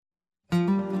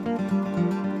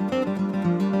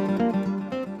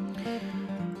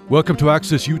Welcome to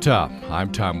Access Utah.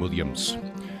 I'm Tom Williams.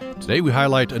 Today we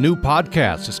highlight a new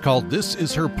podcast. It's called This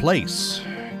Is Her Place.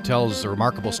 It tells the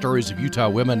remarkable stories of Utah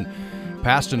women,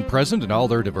 past and present, and all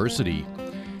their diversity.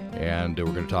 And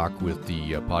we're going to talk with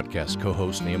the podcast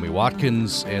co-host Naomi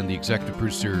Watkins and the executive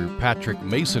producer Patrick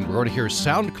Mason. We're going to hear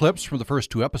sound clips from the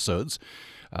first two episodes.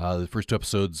 The first two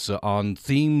episodes on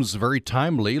themes very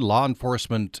timely, law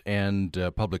enforcement and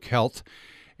public health.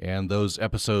 And those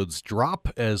episodes drop,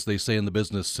 as they say in the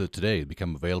business today,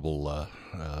 become available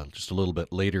just a little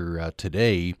bit later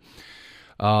today.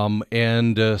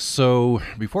 So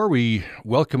before we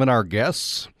welcome in our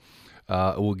guests,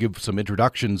 we'll give some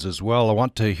introductions as well. I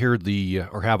want to hear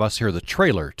have us hear the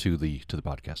trailer to the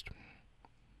podcast.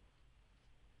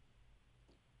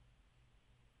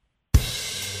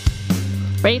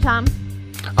 Ready, Tom?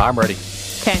 I'm ready.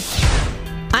 Okay.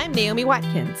 I'm Naomi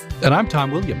Watkins. And I'm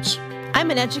Tom Williams. I'm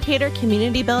an educator,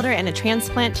 community builder, and a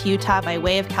transplant to Utah by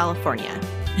way of California.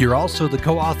 You're also the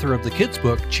co-author of the kids'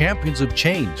 book, Champions of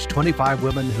Change, 25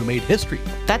 Women Who Made History.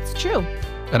 That's true.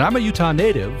 And I'm a Utah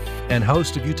native and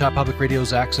host of Utah Public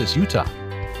Radio's Access Utah.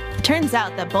 It turns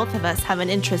out that both of us have an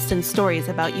interest in stories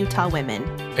about Utah women.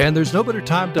 And there's no better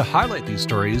time to highlight these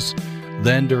stories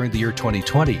than during the year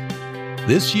 2020.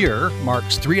 This year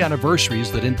marks 3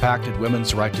 anniversaries that impacted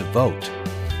women's right to vote.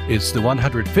 It's the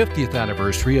 150th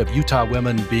anniversary of Utah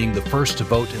women being the first to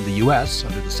vote in the U.S.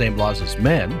 under the same laws as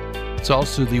men. It's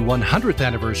also the 100th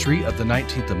anniversary of the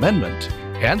 19th Amendment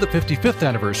and the 55th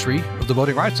anniversary of the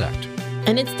Voting Rights Act.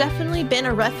 And it's definitely been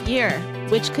a rough year,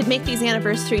 which could make these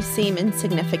anniversaries seem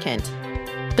insignificant.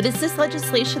 But it's this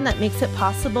legislation that makes it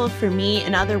possible for me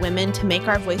and other women to make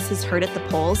our voices heard at the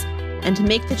polls and to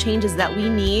make the changes that we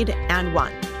need and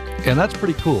want. And that's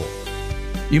pretty cool.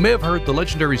 You may have heard the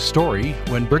legendary story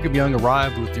when Brigham Young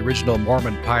arrived with the original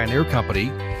Mormon Pioneer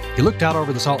Company. He looked out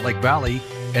over the Salt Lake Valley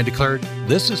and declared,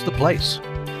 "This is the place."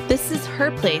 This Is Her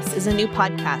Place is a new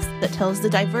podcast that tells the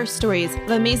diverse stories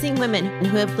of amazing women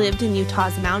who have lived in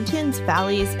Utah's mountains,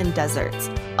 valleys, and deserts,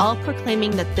 all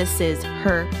proclaiming that this is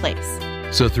her place.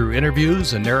 So through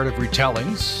interviews and narrative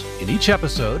retellings, in each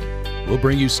episode, we'll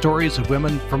bring you stories of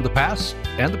women from the past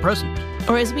and the present.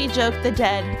 Or as we joke, the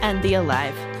dead and the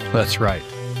alive. That's right.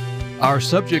 Our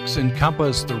subjects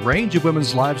encompass the range of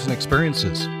women's lives and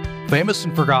experiences, famous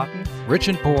and forgotten, rich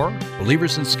and poor,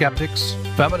 believers and skeptics,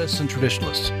 feminists and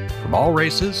traditionalists, from all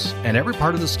races and every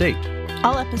part of the state.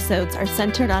 All episodes are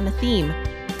centered on a theme: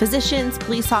 physicians,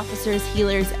 police officers,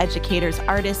 healers, educators,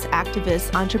 artists,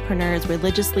 activists, entrepreneurs,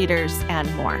 religious leaders,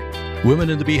 and more.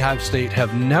 Women in the Beehive state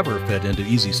have never fit into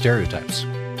easy stereotypes.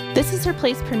 This Is Her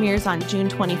Place premieres on June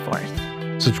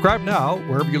 24th. Subscribe now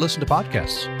wherever you listen to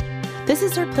podcasts. This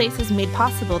Is Her Place is made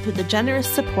possible through the generous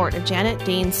support of Janet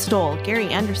Dane Stoll, Gary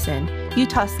Anderson,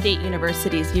 Utah State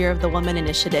University's Year of the Woman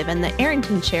Initiative, and the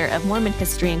Arrington Chair of Mormon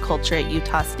History and Culture at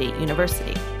Utah State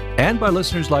University. And by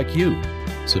listeners like you.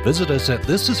 So visit us at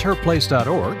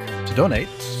thisisherplace.org to donate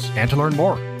and to learn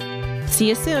more. See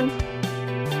you soon.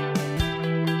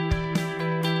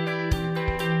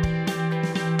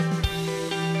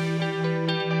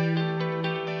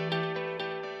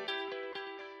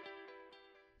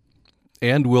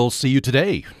 And we'll see you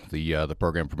today. The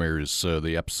program premieres,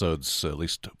 the episodes, at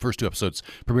least first 2 episodes,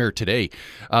 premiere today.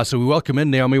 So we welcome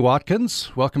in Naomi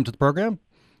Watkins. Welcome to the program.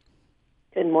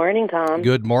 Good morning, Tom.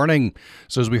 Good morning.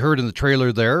 So as we heard in the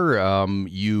trailer there,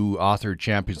 you authored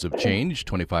Champions of Change,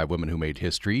 25 Women Who Made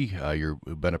History.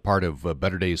 You've been a part of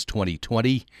Better Days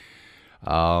 2020.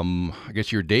 I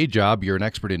guess your day job, you're an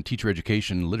expert in teacher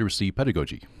education, literacy,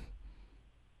 pedagogy.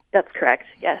 That's correct,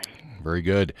 yes. Very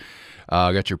good.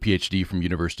 Got your PhD from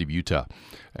University of Utah,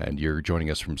 and you're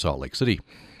joining us from Salt Lake City.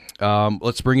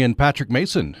 Let's bring in Patrick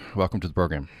Mason. Welcome to the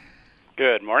program.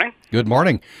 Good morning. Good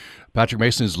morning. Patrick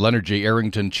Mason is Leonard J.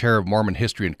 Arrington Chair of Mormon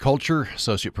History and Culture,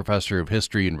 Associate Professor of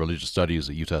History and Religious Studies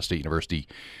at Utah State University.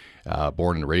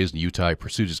 Born and raised in Utah, he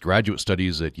pursued his graduate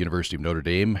studies at University of Notre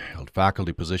Dame, held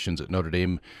faculty positions at Notre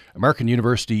Dame American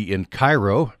University in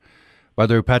Cairo. By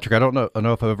the way, Patrick, I don't know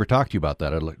if I've ever talked to you about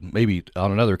that. Maybe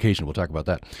on another occasion we'll talk about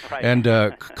that. Right. And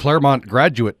Claremont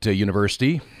Graduate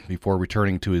University before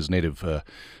returning to his native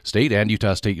state, and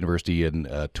Utah State University in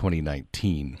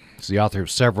 2019. He's the author of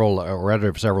editor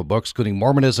of several books, including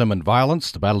Mormonism and Violence,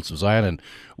 The Battles of Zion, and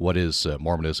What is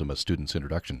Mormonism, A Student's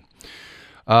Introduction.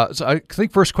 So I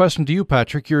think first question to you,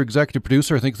 Patrick. You're executive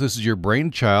producer. I think this is your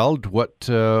brainchild. What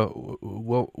do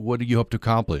you hope to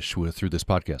accomplish through this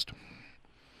podcast?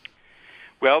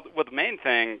 Well, the main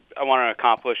thing I want to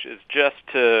accomplish is just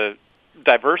to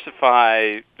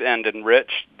diversify and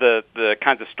enrich the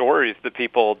kinds of stories that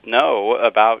people know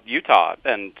about Utah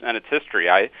and its history.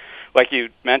 Like you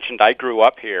mentioned, I grew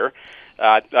up here.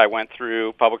 I went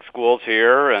through public schools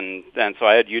here, and so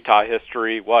I had Utah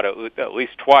history, at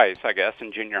least twice, I guess,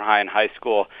 in junior high and high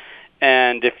school.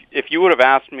 And if you would have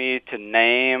asked me to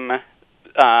name,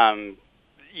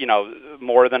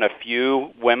 more than a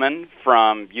few women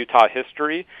from Utah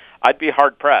history, I'd be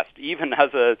hard pressed, even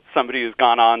as somebody who's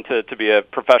gone on to be a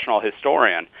professional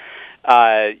historian.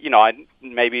 I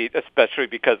maybe especially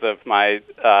because of my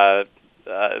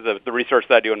the research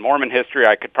that I do in Mormon history,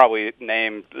 I could probably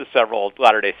name several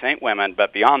Latter-day Saint women,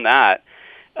 but beyond that,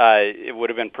 it would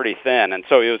have been pretty thin. And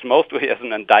so it was mostly as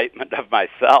an indictment of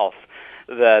myself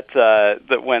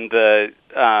that when the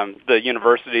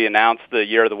university announced the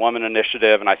Year of the Woman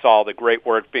initiative, and I saw all the great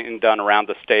work being done around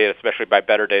the state, especially by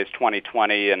Better Days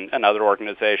 2020 and other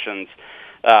organizations,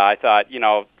 I thought,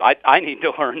 I need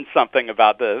to learn something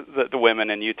about the women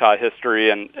in Utah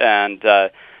history, and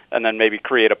then maybe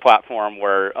create a platform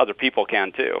where other people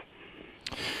can too.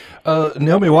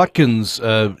 Naomi Watkins,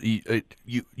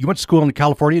 you went to school in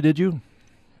California, did you?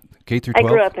 K through 12? I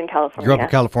grew up in California. Grew up in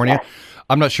California. Yes.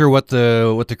 I'm not sure what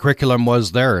the curriculum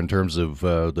was there in terms of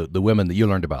the women that you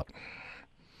learned about.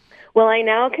 Well, I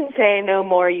now can say no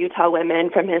more Utah women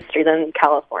from history than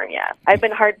California. I've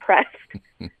been hard-pressed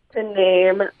to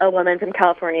name a woman from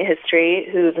California history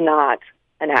who's not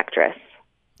an actress.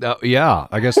 Yeah,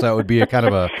 I guess that would be a kind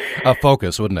of a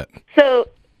focus, wouldn't it? So,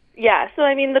 yeah. So,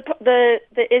 I mean, the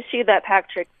issue that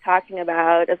Patrick's talking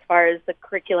about as far as the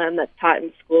curriculum that's taught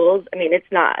in schools, I mean,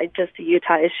 it's not just a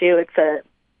Utah issue. It's a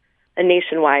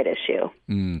nationwide issue.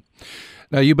 Mm.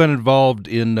 Now, you've been involved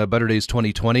in Better Days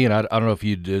 2020, and I don't know if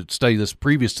you did study this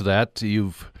previous to that.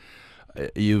 You've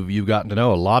gotten to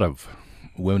know a lot of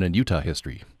women in Utah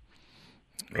history.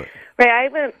 Right.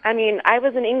 I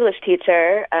was an English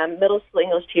teacher, middle school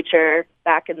English teacher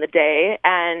back in the day,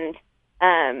 and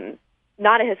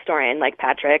not a historian like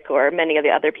Patrick or many of the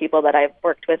other people that I've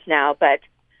worked with now. But,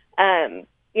 as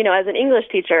an English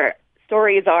teacher,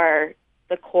 stories are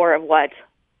the core of what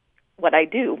I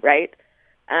do, right?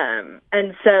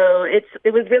 And so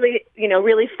it was really,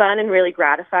 really fun and really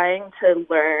gratifying to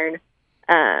learn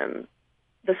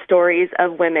the stories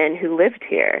of women who lived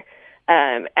here.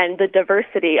 And the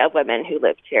diversity of women who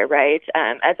lived here, right?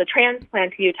 As a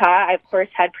transplant to Utah, I, of course,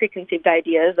 had preconceived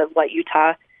ideas of what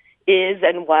Utah is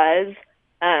and was,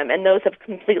 and those have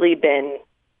completely been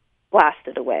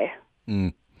blasted away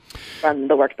from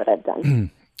the work that I've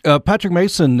done. Patrick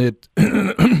Mason,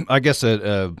 I guess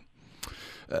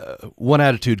one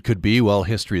attitude could be, well,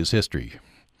 history is history,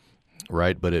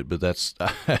 right? But that's,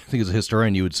 I think as a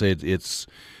historian, you would say it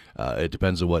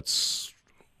depends on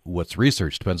what's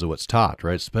researched, depends on what's taught,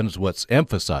 right? It depends on what's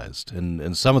emphasized,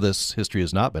 and some of this history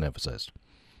has not been emphasized.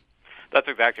 That's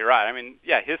exactly right. I mean,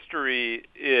 yeah, history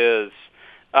is,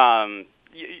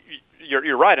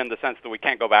 you're right in the sense that we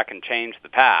can't go back and change the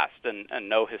past, and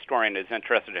no historian is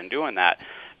interested in doing that.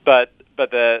 But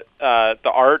the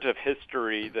art of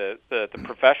history, the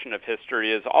profession of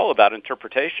history is all about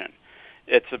interpretation.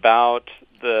 It's about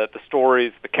the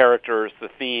stories, the characters, the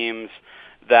themes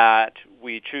that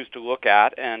we choose to look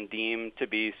at and deem to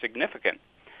be significant.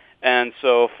 And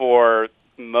so for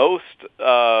most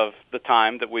of the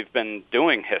time that we've been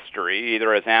doing history,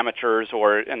 either as amateurs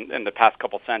or in the past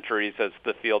couple centuries as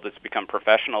the field has become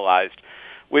professionalized,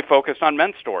 we focused on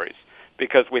men's stories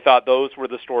because we thought those were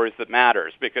the stories that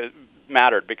mattered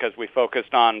because we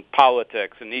focused on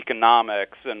politics and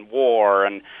economics and war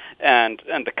and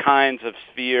the kinds of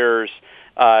spheres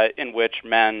in which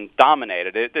men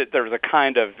dominated. There was a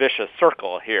kind of vicious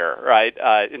circle here, right?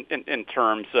 In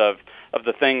terms of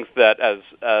the things that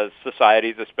as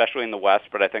societies, especially in the West,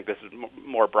 but I think this is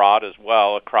more broad as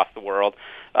well across the world,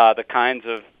 the kinds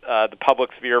of the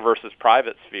public sphere versus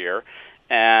private sphere.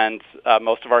 And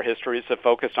most of our histories have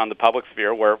focused on the public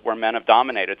sphere where men have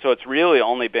dominated. So it's really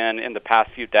only been in the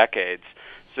past few decades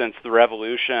since the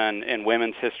revolution in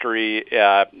women's history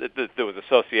that was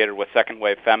associated with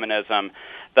second-wave feminism,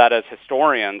 that as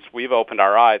historians we've opened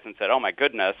our eyes and said, "Oh my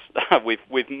goodness,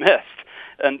 we've missed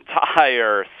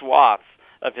entire swaths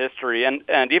of history."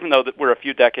 And even though that we're a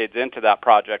few decades into that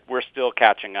project, we're still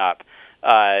catching up,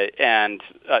 and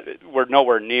we're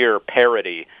nowhere near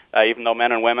parity. Even though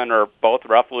men and women are both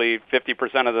roughly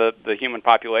 50% of the human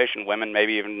population, women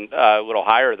maybe even a little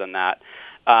higher than that.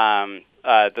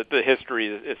 The history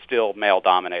is still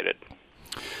male-dominated.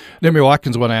 Naomi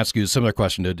Watkins, I want to ask you a similar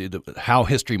question, how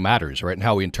history matters, right, and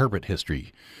how we interpret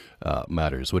history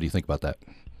matters. What do you think about that?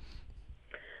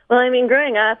 Well, I mean,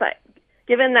 growing up,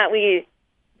 given that we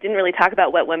didn't really talk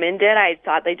about what women did, I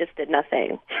thought they just did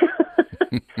nothing.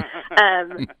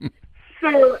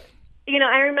 So,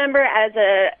 I remember as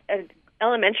an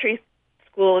elementary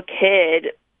school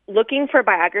kid, looking for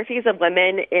biographies of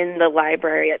women in the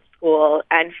library at school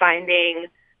and finding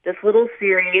this little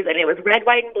series, and it was red,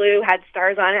 white, and blue, had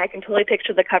stars on it. I can totally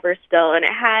picture the cover still, and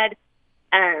it had,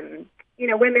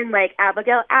 women like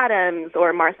Abigail Adams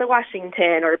or Martha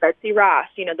Washington or Betsy Ross,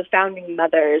 the founding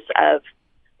mothers of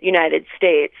the United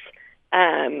States,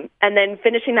 and then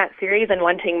finishing that series and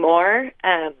wanting more.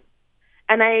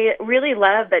 And I really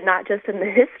love that not just in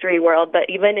the history world, but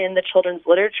even in the children's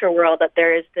literature world, that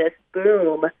there is this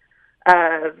boom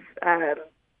of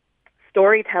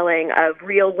storytelling of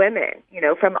real women,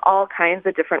 from all kinds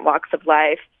of different walks of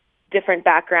life, different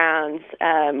backgrounds,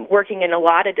 working in a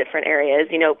lot of different areas.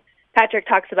 Patrick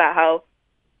talks about how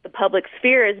the public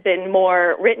sphere has been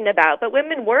more written about, but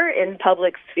women were in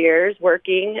public spheres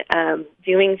working,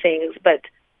 doing things, but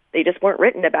they just weren't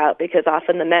written about because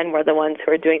often the men were the ones who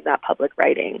were doing that public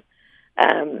writing.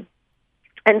 And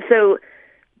so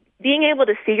being able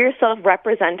to see yourself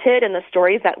represented in the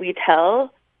stories that we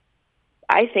tell,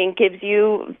 I think gives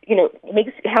you,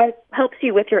 helps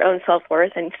you with your own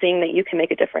self-worth and seeing that you can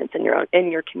make a difference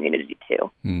in your community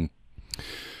too.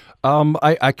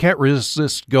 I can't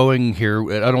resist going here.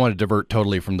 I don't want to divert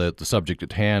totally from the subject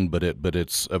at hand, but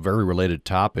it's a very related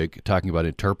topic, talking about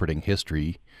interpreting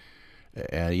history,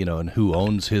 and who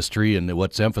owns history and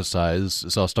what's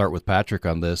emphasized. So I'll start with Patrick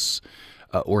on this.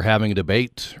 We're having a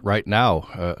debate right now,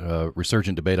 a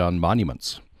resurgent debate on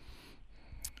monuments.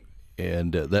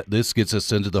 And this gets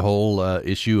us into the whole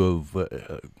issue of,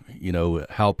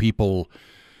 how people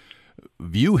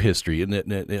view history. And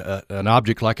an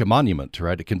object like a monument,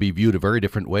 right? It can be viewed a very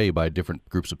different way by different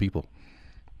groups of people.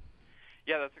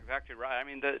 Yeah, that's exactly right. I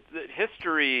mean, the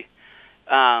history,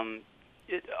 on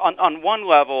one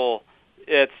level,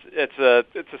 it's a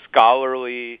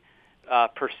scholarly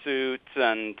pursuit,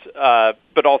 and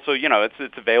but also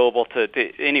it's available to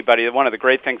anybody. One of the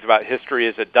great things about history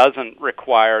is it doesn't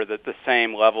require the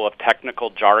same level of technical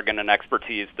jargon and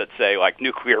expertise that, say, like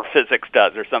nuclear physics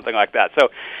does or something like that. So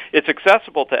it's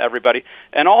accessible to everybody,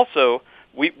 and also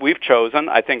we've chosen,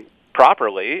 I think,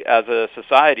 properly as a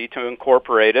society to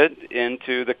incorporate it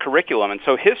into the curriculum. And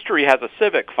so history has a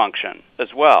civic function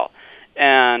as well.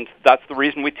 And that's the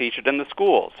reason we teach it in the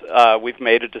schools. We've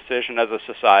made a decision as a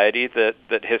society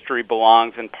that history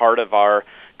belongs in part of our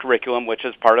curriculum, which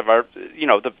is part of our,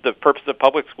 the purpose of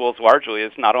public schools largely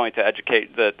is not only to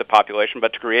educate the population,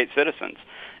 but to create citizens.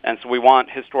 And so we want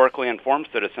historically informed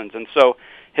citizens. And so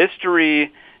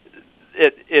history,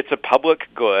 it's a public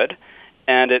good,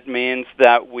 and it means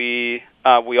that we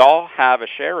all have a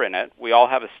share in it. We all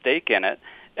have a stake in it.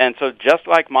 And so just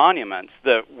like monuments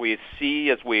that we see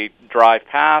as we drive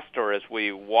past or as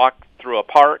we walk through a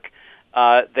park,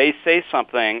 they say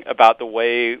something about the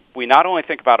way we not only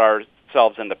think about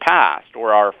ourselves in the past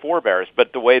or our forebears,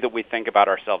 but the way that we think about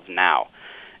ourselves now.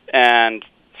 And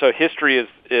so history is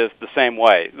the same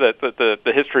way.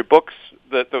 The history books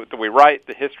that we write,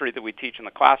 the history that we teach in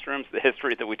the classrooms, the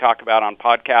history that we talk about on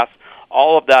podcasts,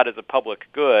 all of that is a public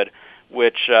good,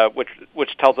 which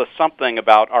tells us something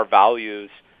about our values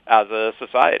as a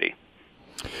society.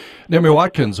 Naomi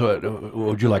Watkins, what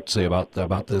would you like to say about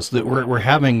this? That we're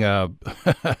having a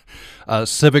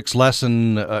civics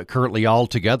lesson currently all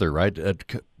together, right?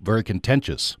 Very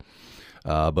contentious,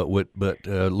 but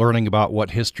learning about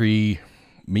what history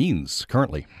means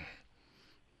currently.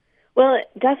 Well,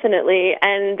 definitely,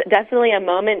 and definitely a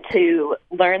moment to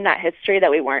learn that history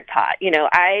that we weren't taught.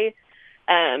 I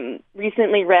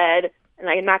recently read, and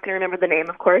I'm not going to remember the name,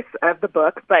 of course, of the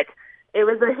book, but it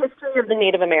was a history of the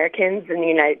Native Americans in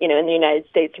the United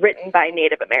States, written by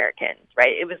Native Americans.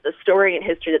 Right? It was the story and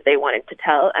history that they wanted to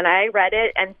tell, and I read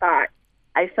it and thought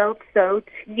I felt so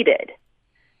cheated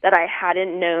that I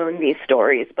hadn't known these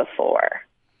stories before.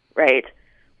 Right?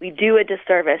 We do a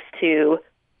disservice to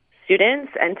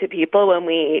students and to people when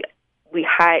we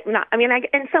hide.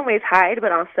 In some ways hide,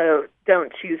 but also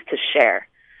don't choose to share.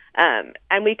 And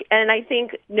I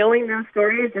think knowing those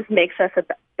stories just makes us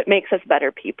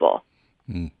better people.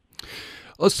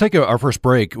 Let's take our first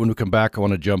break. When we come back, I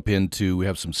want to jump into, we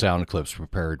have some sound clips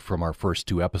prepared from our first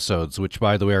two episodes, which,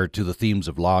 by the way, are to the themes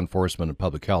of law enforcement and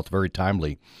public health, very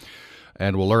timely.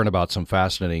 And we'll learn about some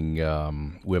fascinating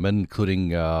women, including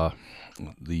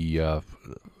the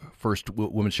first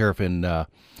woman sheriff in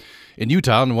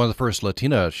Utah, and one of the first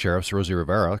Latina sheriffs, Rosie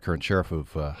Rivera, current sheriff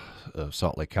of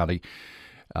Salt Lake County.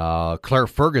 Claire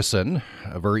Ferguson,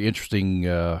 a very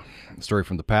interesting story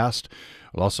from the past.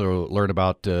 We'll also learn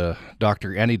about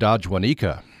Dr. Annie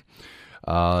Dodge-Wanika,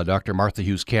 Dr. Martha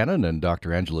Hughes Cannon, and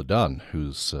Dr. Angela Dunn,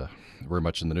 who's very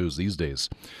much in the news these days.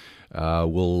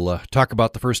 We'll talk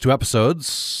about the first two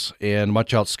episodes and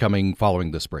much else coming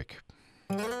following this break.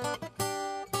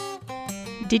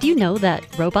 Did you know that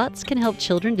robots can help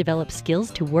children develop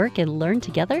skills to work and learn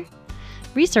together?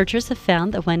 Researchers have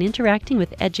found that when interacting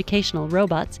with educational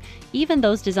robots, even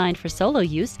those designed for solo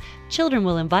use, children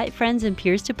will invite friends and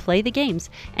peers to play the games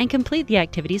and complete the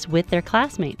activities with their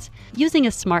classmates. Using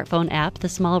a smartphone app, the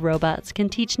small robots can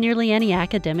teach nearly any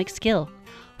academic skill.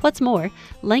 What's more,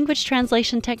 language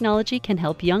translation technology can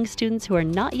help young students who are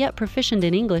not yet proficient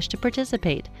in English to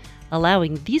participate,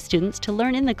 allowing these students to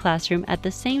learn in the classroom at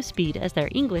the same speed as their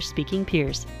English-speaking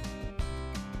peers.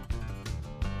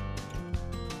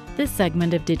 This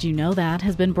segment of Did You Know That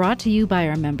has been brought to you by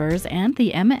our members and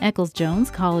the Emma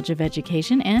Eccles-Jones College of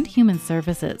Education and Human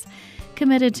Services,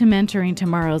 committed to mentoring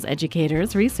tomorrow's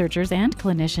educators, researchers, and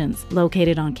clinicians,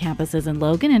 located on campuses in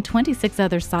Logan and 26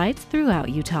 other sites throughout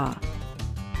Utah.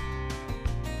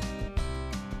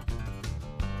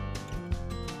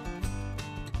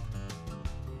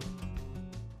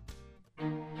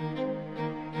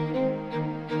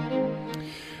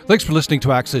 Thanks for listening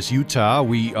to Access Utah.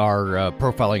 We are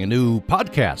profiling a new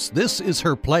podcast. This Is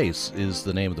Her Place is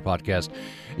the name of the podcast.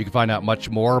 You can find out much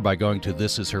more by going to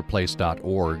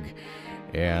thisisherplace.org.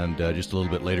 And just a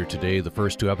little bit later today, the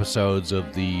first 2 episodes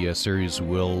of the series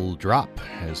will drop,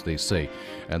 as they say.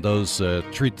 And those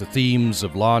treat the themes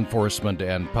of law enforcement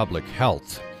and public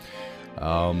health.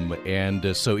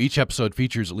 So each episode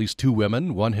features at least 2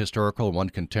 women, one historical and one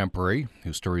contemporary,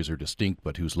 whose stories are distinct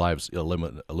but whose lives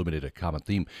illuminate a common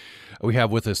theme. We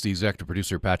have with us the executive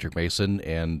producer, Patrick Mason,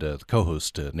 and the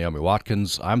co-host, Naomi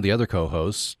Watkins. I'm the other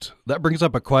co-host. That brings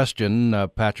up a question,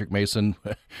 Patrick Mason.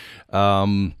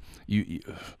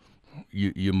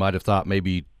 You might have thought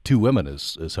maybe 2 women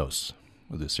as hosts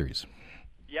of this series.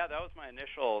 Yeah, that was my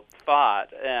initial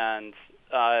thought, and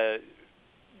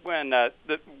when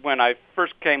I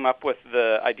first came up with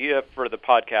the idea for the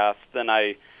podcast, then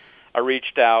I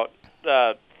reached out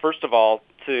first of all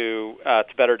to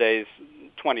Better Days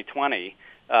 2020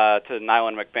 to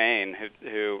Nylan McBain,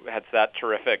 who heads that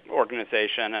terrific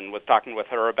organization, and was talking with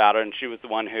her about it, and she was the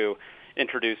one who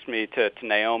introduced me to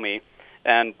Naomi.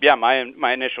 And yeah,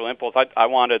 my initial impulse, I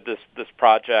wanted this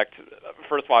project.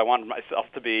 First of all, I wanted myself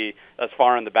to be as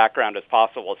far in the background as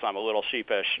possible, so I'm a little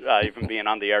sheepish even being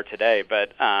on the air today.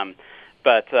 But I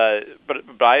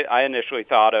initially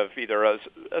thought of either as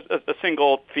a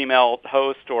single female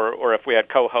host, or if we had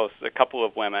co-hosts, a couple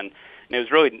of women. And it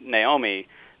was really Naomi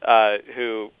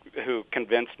who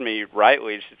convinced me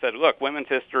rightly. She said, "Look, women's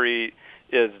history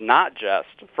is not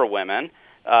just for women."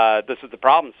 This is the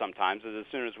problem sometimes, is as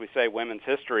soon as we say women's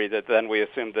history, that then we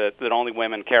assume that only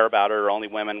women care about it or only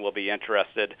women will be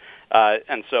interested.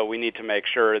 And so we need to make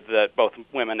sure that both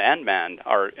women and men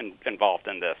are involved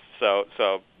in this. So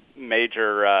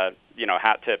major,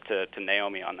 hat tip to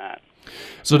Naomi on that.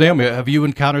 So, Naomi, have you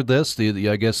encountered this?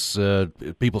 I guess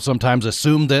people sometimes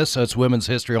assume this. It's women's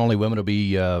history, only women will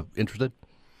be interested.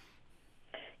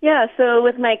 Yeah, so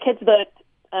with my kids' book,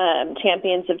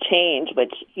 Champions of Change,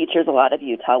 which features a lot of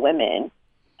Utah women,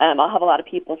 I'll have a lot of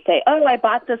people say, "Oh, I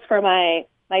bought this for my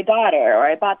daughter," or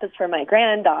 "I bought this for my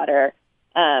granddaughter,"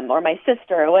 or my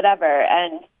sister, or whatever.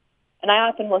 And I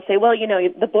often will say, "Well,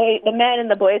 the men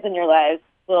and the boys in your lives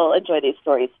will enjoy these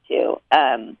stories too."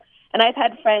 And I've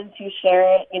had friends who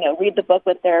share it, read the book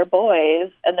with their boys,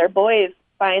 and their boys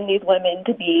find these women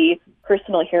to be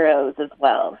personal heroes as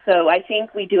well. So I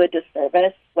think we do a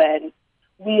disservice when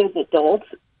we as adults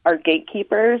are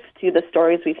gatekeepers to the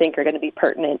stories we think are going to be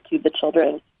pertinent to the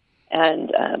children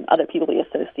and other people we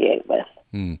associate with.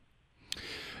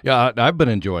 Yeah, I've been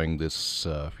enjoying this.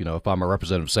 If I'm a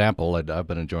representative sample, I've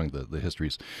been enjoying the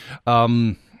histories.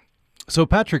 So,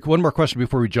 Patrick, one more question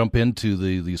before we jump into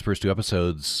these first 2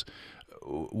 episodes.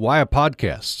 Why a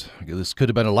podcast? This could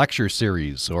have been a lecture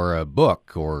series or a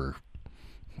book, or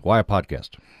why a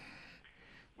podcast?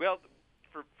 Well,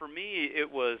 for me,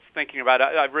 it was thinking about it.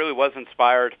 I really was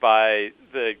inspired by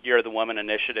the Year of the Woman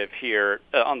initiative here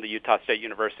on the Utah State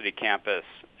University campus.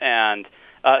 And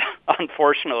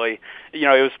unfortunately, it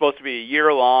was supposed to be a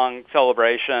year-long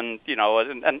celebration,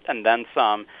 and then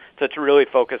some, to really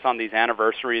focus on these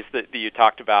anniversaries that you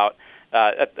talked about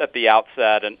at the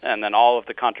outset, and then all of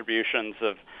the contributions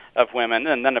of women.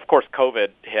 And then, of course, COVID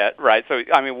hit, right? So,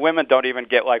 women don't even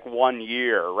get like 1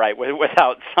 year, right,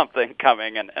 without something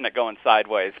coming and it going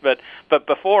sideways. But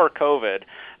before COVID,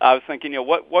 I was thinking,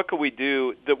 what could we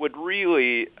do that would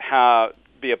really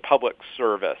be a public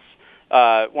service?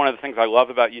 One of the things I love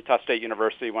about Utah State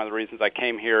University, one of the reasons I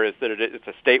came here, is that it's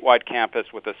a statewide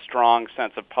campus with a strong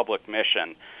sense of public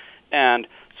mission. And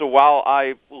so while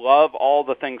I love all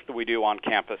the things that we do on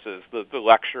campuses, the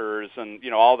lectures and,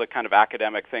 all the kind of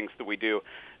academic things that we do,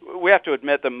 we have to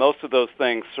admit that most of those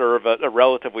things serve a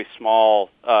relatively small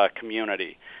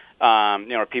community.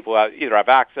 People either have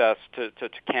access to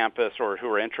campus or who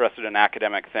are interested in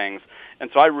academic things. And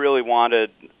so I really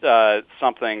wanted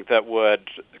something that would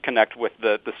connect with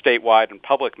the statewide and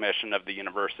public mission of the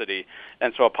university.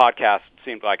 And so a podcast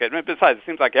seemed like it. Besides, it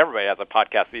seems like everybody has a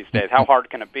podcast these days. How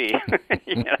hard can it be?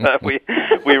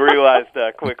 We realized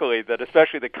quickly that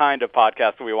especially the kind of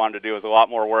podcast that we wanted to do is a lot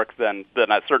more work than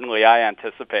certainly I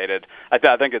anticipated. I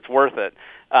think it's worth it.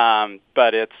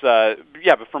 But it's,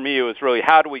 but for me, it was really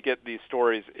how do we get these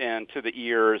stories into the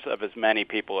ears of as many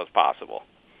people as possible?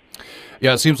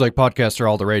 Yeah, it seems like podcasts are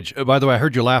all the rage. By the way, I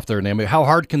heard you laugh there, Naomi. How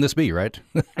hard can this be, right?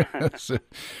 So,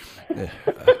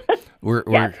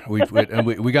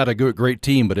 we got a great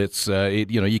team, but it's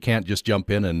you can't just jump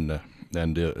in and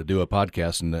do a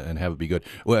podcast and have it be good.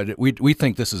 Well, we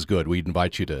think this is good. We'd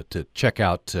invite you to check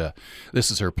out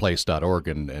thisisherplace.org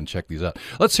and check these out.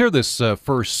 Let's hear this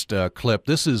first clip.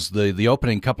 This is the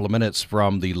opening couple of minutes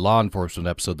from the law enforcement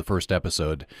episode, the first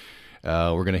episode.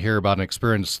 We're going to hear about an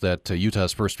experience that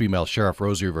Utah's first female sheriff,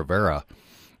 Rosie Rivera,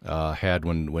 had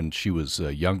when she was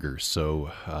younger. So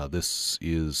this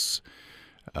is,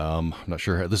 I'm not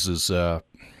sure, this is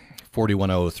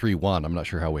 410031. I'm not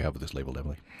sure how we have this labeled,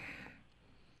 Emily.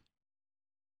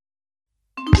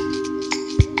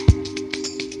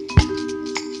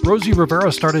 Rosie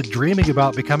Rivera started dreaming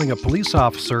about becoming a police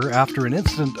officer after an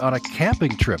incident on a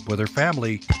camping trip with her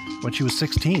family when she was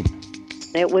 16.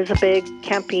 It was a big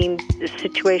camping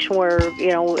situation where,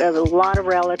 a lot of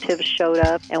relatives showed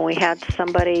up, and we had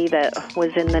somebody that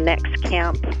was in the next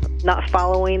camp not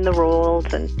following the rules,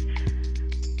 and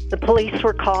the police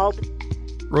were called.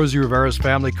 Rosie Rivera's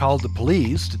family called the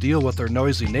police to deal with their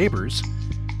noisy neighbors.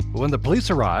 But when the police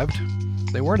arrived,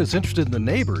 they weren't as interested in the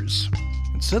neighbors.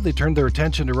 Instead, they turned their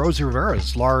attention to Rosie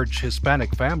Rivera's large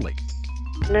Hispanic family.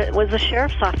 And it was the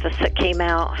sheriff's office that came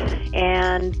out,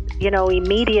 and,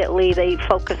 immediately they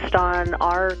focused on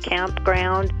our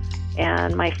campground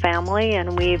and my family,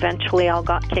 and we eventually all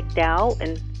got kicked out.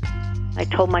 And I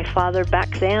told my father back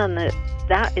then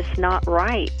that is not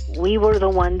right. We were the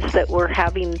ones that were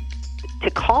having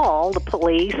to call the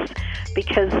police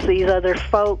because these other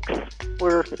folks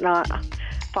were not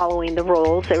following the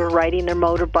rules. They were riding their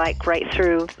motorbike right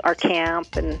through our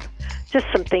camp and just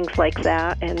some things like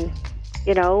that. And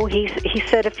he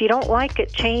said, if you don't like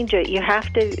it, change it. You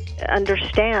have to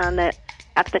understand that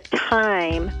at the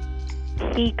time,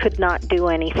 he could not do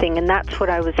anything. And that's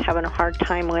what I was having a hard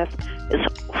time with, is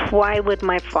why would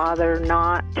my father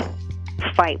not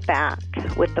fight back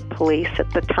with the police at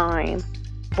the time?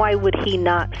 Why would he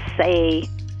not say,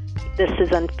 this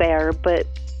is unfair? But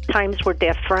times were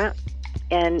different,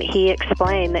 and he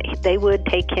explained that they would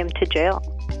take him to jail.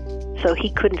 So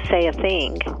he couldn't say a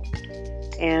thing.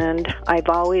 And I've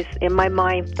always, in my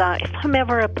mind, thought, if I'm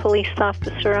ever a police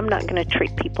officer, I'm not going to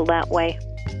treat people that way.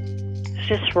 It's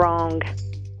just wrong.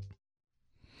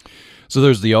 So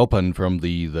there's the open from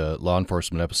the law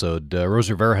enforcement episode.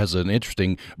 Rosie Rivera has an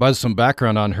interesting, by some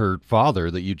background on her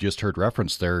father that you just heard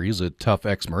referenced there. He's a tough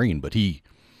ex-Marine, but he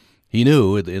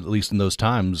knew, at least in those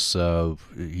times,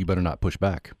 he better not push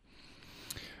back.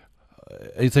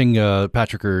 Anything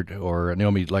Patrick or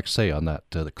Naomi would like to say on that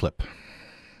the clip?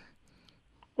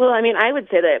 Well, I would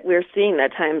say that we're seeing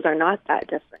that times are not that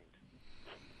different,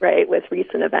 right, with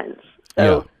recent events.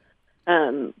 So,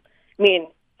 yeah.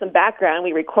 Some background,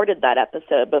 we recorded that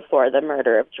episode before the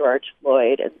murder of George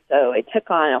Floyd, and so it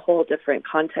took on a whole different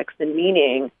context and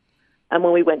meaning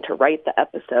when we went to write the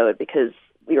episode, because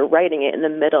we were writing it in the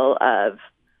middle of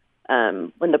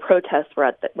when the protests were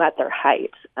at their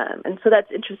height. And so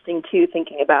that's interesting, too,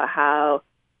 thinking about how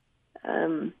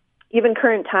even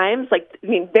current times,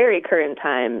 very current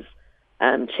times,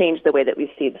 change the way that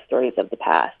we see the stories of the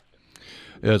past.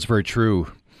 Yeah, it's very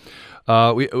true.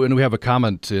 We have a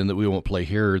comment in that we won't play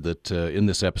here that in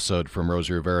this episode from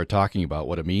Rosie Rivera talking about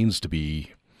what it means to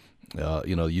be,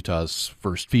 Utah's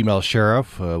first female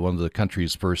sheriff, one of the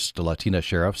country's first Latina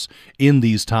sheriffs in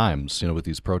these times, with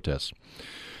these protests.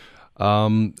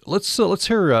 Let's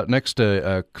hear next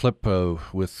a clip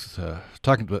with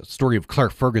talking about the story of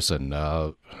Claire Ferguson.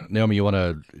 Naomi, you want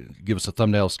to give us a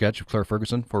thumbnail sketch of Claire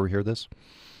Ferguson before we hear this?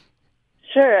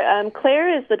 Sure.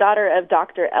 Claire is the daughter of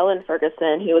Dr. Ellen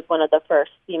Ferguson, who was one of the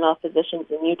first female physicians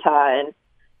in Utah, and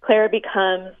Claire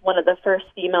becomes one of the first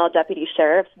female deputy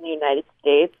sheriffs in the United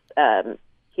States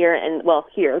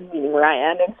here, meaning where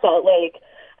I am, in Salt Lake.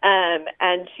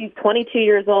 And she's 22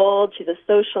 years old. She's a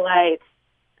socialite.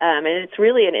 And it's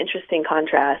really an interesting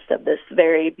contrast of this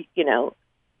very beautiful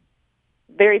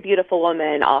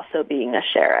woman also being a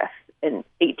sheriff in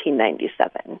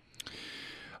 1897.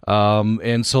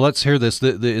 And so let's hear this.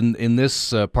 In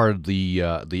this part of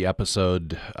the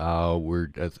episode,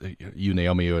 where you,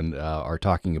 Naomi, and are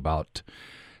talking about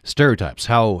stereotypes,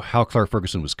 how Claire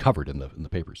Ferguson was covered in the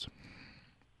papers.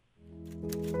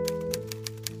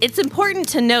 It's important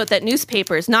to note that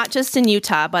newspapers, not just in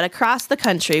Utah, but across the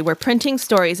country, were printing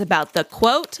stories about the,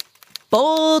 quote,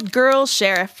 bold girl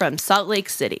sheriff from Salt Lake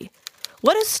City.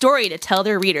 What a story to tell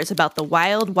their readers about the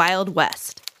wild, wild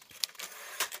West.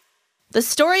 The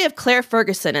story of Claire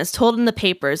Ferguson, as told in the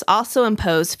papers, also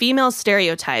imposed female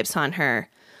stereotypes on her.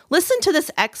 Listen to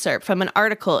this excerpt from an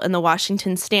article in the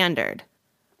Washington Standard.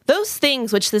 Those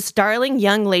things which this darling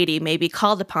young lady may be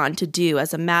called upon to do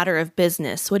as a matter of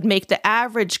business would make the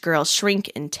average girl shrink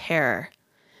in terror.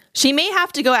 She may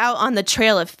have to go out on the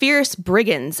trail of fierce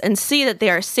brigands and see that they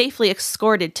are safely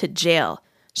escorted to jail.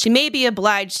 She may be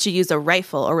obliged to use a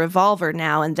rifle or revolver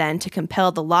now and then to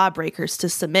compel the lawbreakers to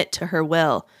submit to her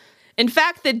will. In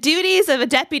fact, the duties of a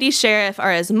deputy sheriff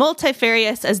are as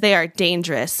multifarious as they are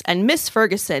dangerous, and Miss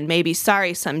Ferguson may be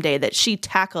sorry someday that she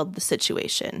tackled the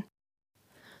situation.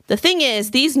 The thing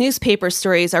is, these newspaper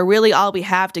stories are really all we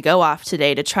have to go off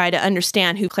today to try to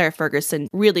understand who Claire Ferguson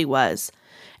really was.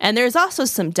 And there's also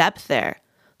some depth there.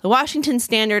 The Washington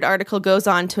Standard article goes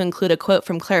on to include a quote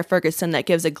from Claire Ferguson that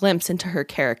gives a glimpse into her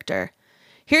character.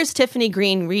 Here's Tiffany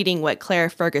Green reading what Claire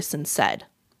Ferguson said.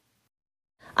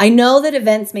 I know that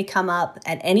events may come up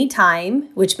at any time,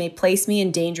 which may place me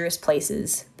in dangerous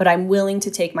places, but I'm willing to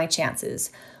take my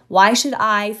chances. Why should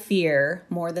I fear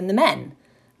more than the men?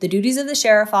 The duties of the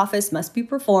sheriff office must be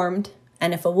performed,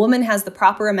 and if a woman has the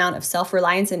proper amount of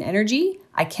self-reliance and energy,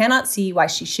 I cannot see why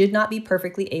she should not be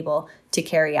perfectly able to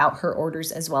carry out her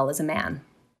orders as well as a man.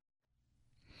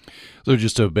 So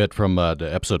just a bit from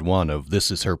episode 1 of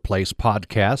This Is Her Place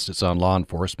podcast. It's on law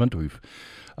enforcement. We've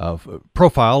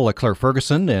profiled Claire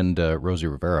Ferguson and Rosie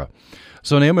Rivera.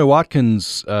 So Naomi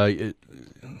Watkins,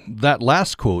 that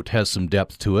last quote has some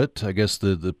depth to it. I guess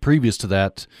the previous to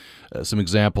that, some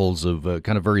examples of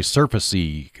kind of very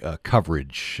surfacey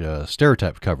coverage,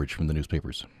 stereotype coverage from the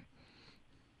newspapers.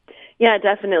 Yeah,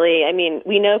 definitely. I mean,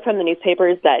 we know from the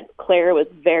newspapers that Claire was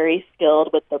very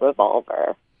skilled with the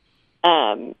revolver.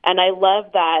 And I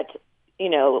love that,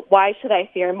 why should I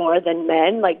fear more than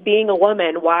men? Like, being a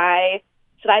woman, why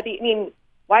should I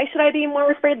be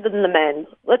more afraid than the men?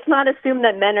 Let's not assume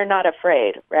that men are not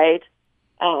afraid, right?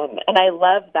 And I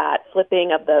love that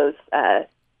flipping of those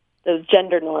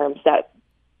gender norms that,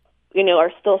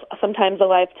 are still sometimes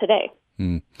alive today.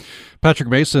 Patrick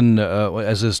Mason,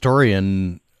 as a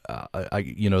historian,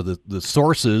 the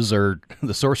sources are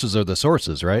the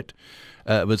sources, right?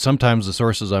 But sometimes the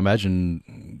sources, I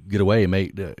imagine,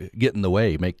 get in the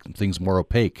way, make things more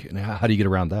opaque. And how do you get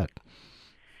around that?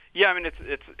 Yeah, I mean,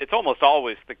 it's almost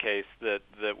always the case that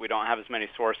we don't have as many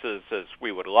sources as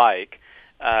we would like,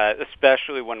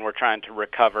 especially when we're trying to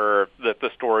recover the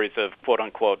stories of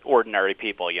quote-unquote ordinary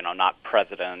people, not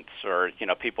presidents or,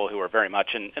 people who are very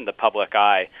much in the public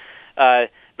eye.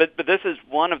 But this is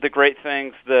one of the great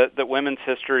things that women's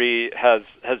history has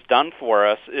done for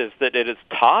us, is that it has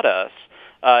taught us,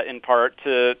 in part,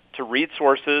 to read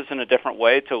sources in a different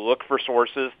way, to look for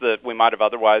sources that we might have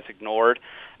otherwise ignored.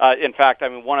 In fact, I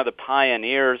mean, one of the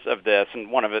pioneers of this,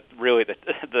 and one of really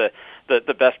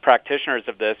the best practitioners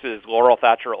of this, is Laurel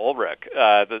Thatcher Ulrich,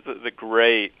 the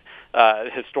great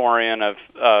historian of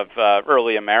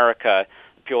early America,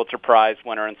 Pulitzer Prize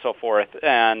winner, and so forth,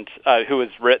 and who has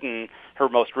written, her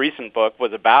most recent book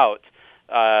was about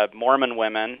Mormon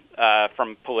women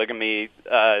from polygamy,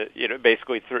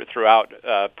 basically throughout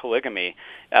polygamy,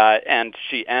 and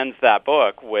she ends that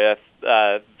book with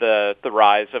the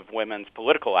rise of women's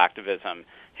political activism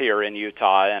here in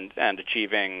Utah and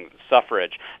achieving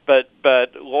suffrage. But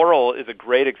Laurel is a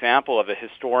great example of a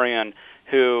historian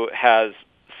who has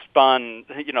spun,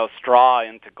 straw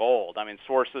into gold. I mean,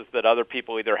 sources that other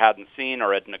people either hadn't seen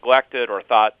or had neglected or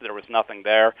thought there was nothing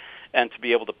there, and to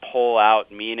be able to pull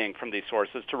out meaning from these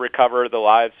sources to recover the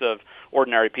lives of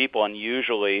ordinary people, and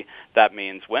usually that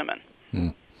means women.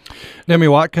 Naomi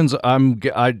Watkins,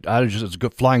 I just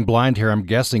flying blind here. I'm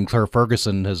guessing Claire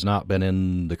Ferguson has not been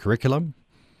in the curriculum.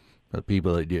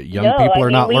 People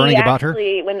are not learning about her.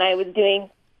 When I was doing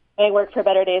my work for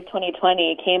Better Days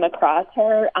 2020, came across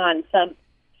her on some.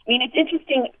 I mean, it's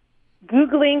interesting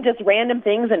Googling just random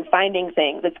things and finding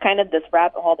things. It's kind of this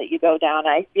rabbit hole that you go down.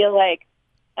 I feel like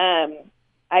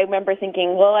I remember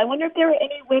thinking, well, I wonder if there were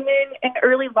any women in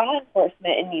early law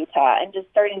enforcement in Utah, and just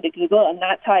starting to Google, and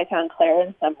that's how I found Claire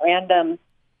in some random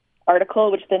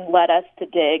article, which then led us to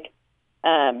dig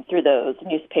through those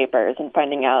newspapers and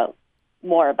finding out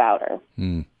more about her.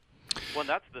 Well,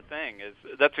 that's the thing.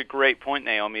 That's a great point,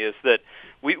 Naomi, is that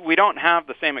we don't have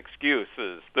the same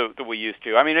excuses that we used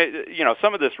to. I mean,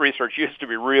 some of this research used to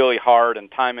be really hard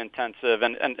and time-intensive,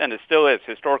 and it still is.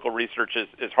 Historical research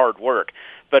is hard work,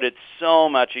 but it's so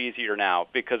much easier now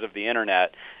because of the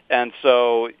Internet. And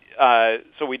so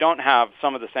we don't have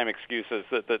some of the same excuses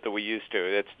that we used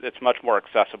to. It's much more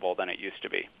accessible than it used to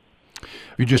be.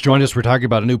 If you just joined us, we're talking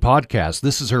about a new podcast.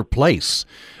 This is Her Place.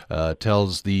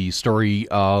 Tells the story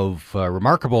of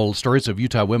remarkable stories of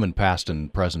Utah women, past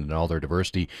and present, in all their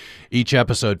diversity. Each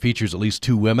episode features at least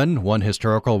 2 women, one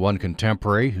historical, one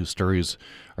contemporary, whose stories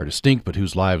are distinct but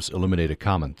whose lives illuminate a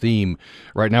common theme.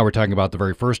 Right now we're talking about the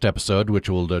very first episode, which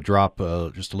will drop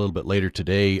just a little bit later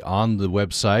today on the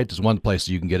website. There's one place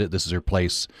you can get it. This is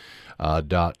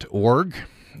herplace.org.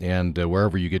 And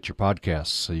wherever you get your podcasts,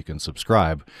 so you can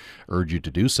subscribe. Urge you to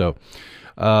do so.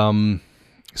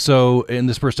 So in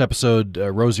this first episode,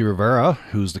 Rosie Rivera,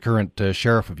 who's the current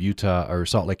sheriff of Utah, or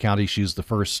Salt Lake County, she's the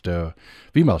first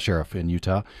female sheriff in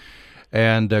Utah,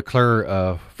 and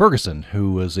Claire Ferguson,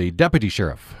 who was a deputy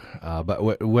sheriff.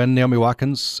 But when, Naomi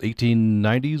Watkins,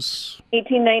 1890s?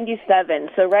 1897,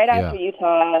 so right after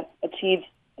Utah achieved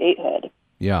statehood.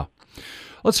 Yeah.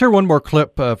 Let's hear one more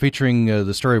clip featuring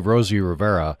the story of Rosie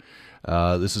Rivera.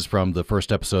 This is from the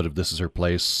first episode of This Is Her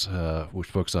Place, which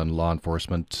focuses on law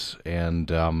enforcement. And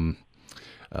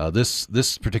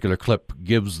this particular clip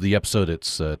gives the episode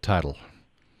its title.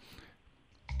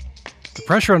 The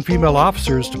pressure on female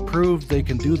officers to prove they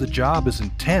can do the job is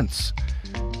intense.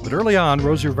 But early on,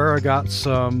 Rosie Rivera got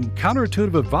some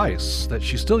counterintuitive advice that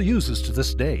she still uses to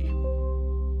this day.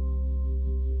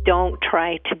 Don't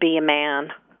try to be a man.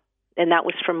 And that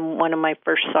was from one of my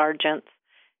first sergeants.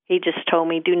 He just told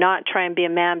me, do not try and be a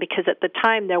man, because at the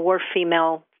time there were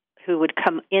female who would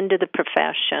come into the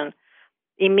profession,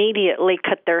 immediately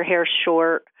cut their hair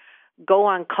short, go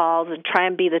on calls and try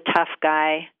and be the tough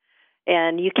guy.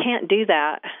 And you can't do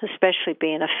that, especially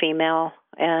being a female.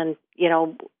 And,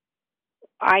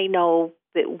 I know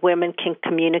that women can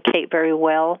communicate very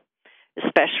well,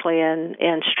 especially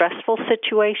in stressful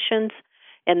situations.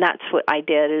 And that's what I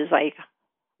did, is I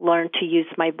learn to use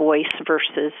my voice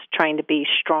versus trying to be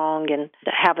strong and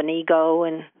have an ego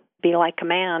and be like a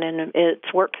man. And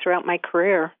it's worked throughout my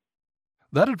career.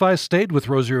 That advice stayed with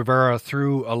Rosie Rivera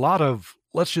through a lot of,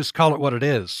 let's just call it what it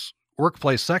is,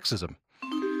 workplace sexism.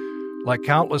 Like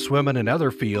countless women in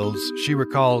other fields, she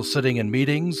recalls sitting in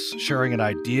meetings, sharing an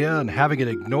idea, and having it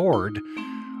ignored,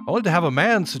 only to have a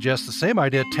man suggest the same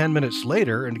idea 10 minutes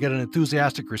later and get an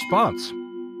enthusiastic response.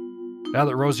 Now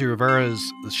that Rosie Rivera is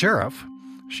the sheriff,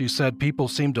 she said people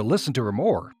seem to listen to her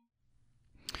more.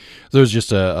 There's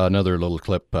just another little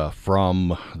clip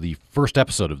from the first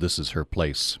episode of This Is Her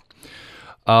Place.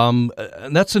 And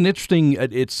that's an interesting.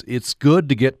 It's good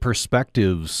to get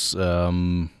perspectives,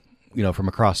 from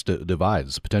across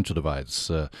divides, potential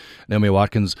divides. Naomi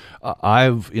Watkins,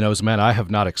 as a man, I have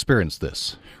not experienced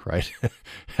this. Right,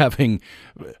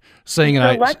 saying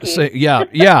have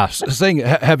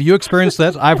you experienced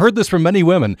that? I've heard this from many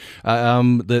women.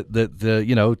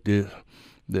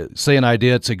 Say an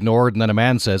idea, it's ignored, and then a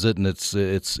man says it, and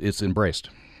it's embraced.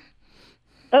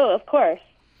 Oh, of course.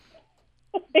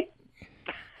 I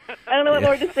don't know what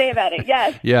more to say about it.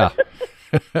 Yes. Yeah.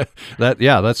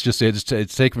 That's just it.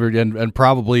 It's taken, and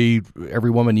probably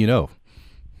every woman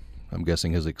I'm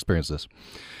guessing, has experienced this.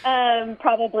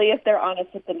 Probably, if they're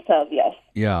honest with themselves, yes.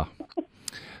 Yeah.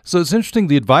 So it's interesting,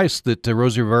 the advice that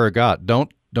Rosie Rivera got.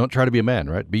 Don't try to be a man,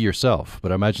 right? Be yourself.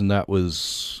 But I imagine that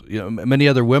was, many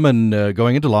other women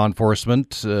going into law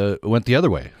enforcement went the other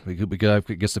way, because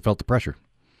I guess they felt the pressure.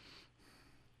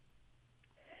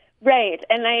 Right,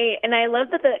 and I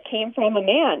love that came from a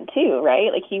man too,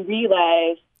 right? Like, he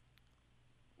realized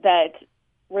that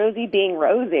Rosie being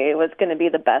Rosie was going to be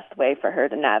the best way for her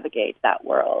to navigate that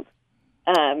world.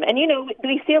 And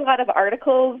we see a lot of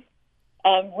articles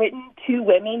written to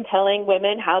women, telling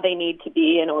women how they need to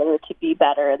be in order to be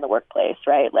better in the workplace,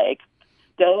 right? Like,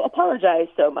 don't apologize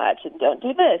so much, and don't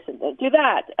do this, and don't do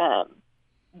that.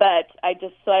 But I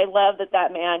love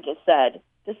that man just said,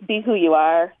 just be who you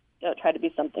are. Don't try to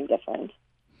be something different.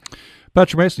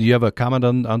 Patrick Mason, do you have a comment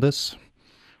on this?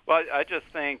 Well, I just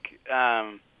think,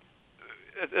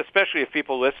 especially if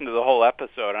people listen to the whole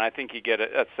episode, and I think you get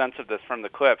a sense of this from the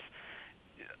clips,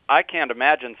 I can't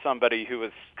imagine somebody who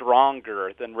is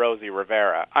stronger than Rosie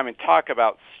Rivera. I mean, talk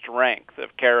about strength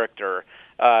of character,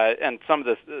 and some of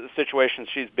the situations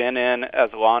she's been in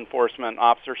as a law enforcement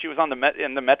officer. She was in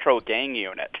the Metro gang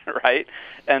unit, right?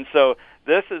 And so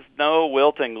this is no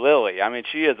wilting lily. I mean,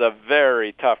 she is a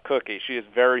very tough cookie. She is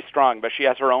very strong, but she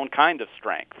has her own kind of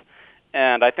strength.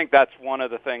 And I think that's one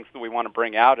of the things that we want to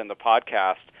bring out in the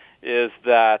podcast is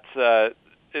that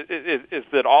is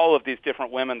that all of these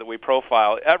different women that we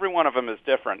profile, every one of them is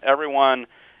different. Everyone,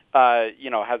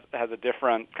 has a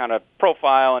different kind of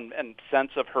profile and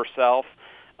sense of herself.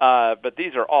 But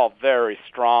these are all very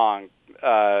strong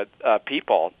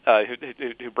people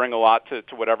who bring a lot to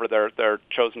whatever their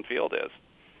chosen field is.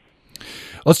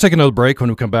 Let's take another break. When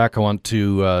we come back, I want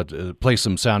to play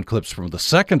some sound clips from the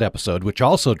second episode, which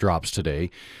also drops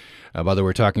today. By the way,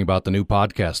 we're talking about the new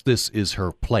podcast, This Is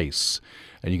Her Place,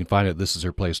 and you can find it at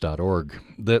thisisherplace.org.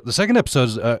 The second episode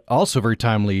is also a very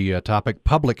timely topic,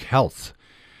 public health.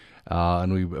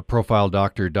 And we profiled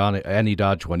Dr. Annie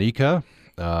Dodge-Wanika,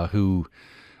 who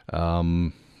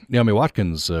Naomi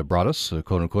Watkins brought us,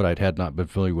 quote-unquote. I had not been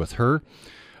familiar with her,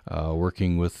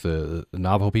 working with the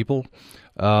Navajo people.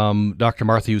 Dr.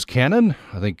 Martha Hughes Cannon,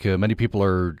 I think many people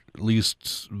are at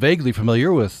least vaguely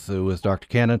familiar with Dr.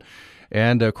 Cannon.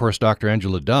 And, of course, Dr.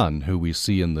 Angela Dunn, who we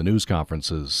see in the news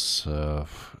conferences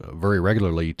very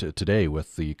regularly today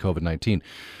with the COVID-19.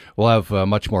 We'll have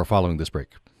much more following this break.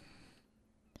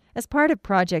 As part of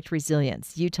Project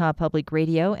Resilience, Utah Public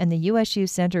Radio and the USU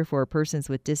Center for Persons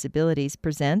with Disabilities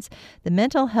presents the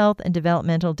Mental Health and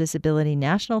Developmental Disability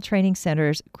National Training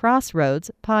Center's Crossroads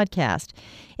podcast.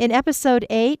 In Episode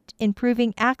 8,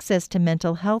 Improving Access to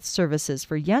Mental Health Services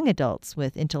for Young Adults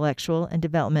with Intellectual and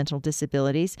Developmental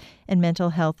Disabilities and Mental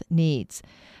Health Needs.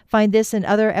 Find this and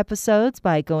other episodes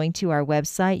by going to our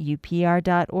website,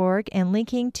 upr.org, and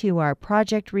linking to our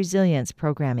Project Resilience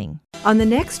programming. On the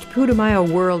next Putumayo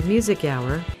World Music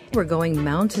Hour, we're going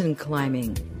mountain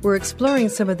climbing. We're exploring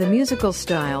some of the musical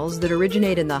styles that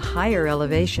originate in the higher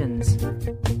elevations.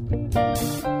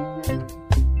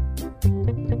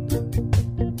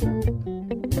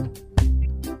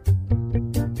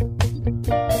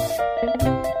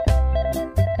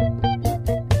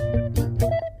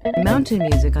 Mountain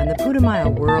music on the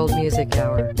Putumayo World Music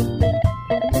Hour.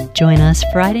 Join us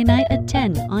Friday night at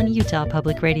 10 on Utah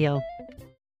Public Radio.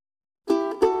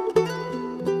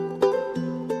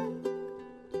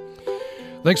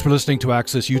 Thanks for listening to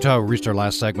Access Utah. We reached our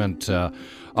last segment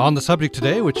on the subject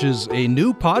today, which is a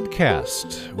new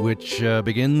podcast, which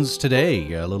begins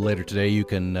today. A little later today, you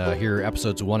can hear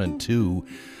episodes 1 and 2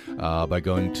 by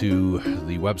going to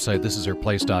the website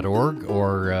thisisherplace.org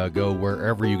or go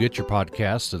wherever you get your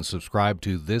podcasts and subscribe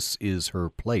to This Is Her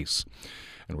Place.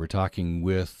 And we're talking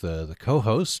with the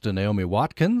co-host, Naomi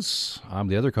Watkins. I'm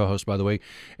the other co-host, by the way,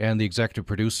 and the executive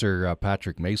producer,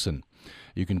 Patrick Mason.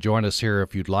 You can join us here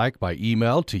if you'd like by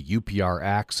email to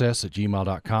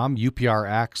upraccess@gmail.com,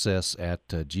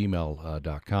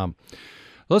 upraccess@gmail.com.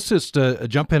 Let's just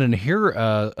jump in and hear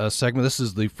a segment. This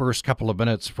is the first couple of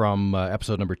minutes from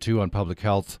episode number 2 on public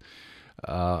health.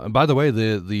 And by the way,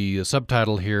 the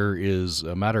subtitle here is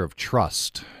A Matter of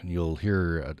Trust. You'll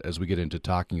hear as we get into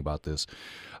talking about this.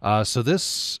 So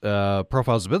this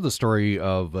profiles a bit of the story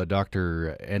of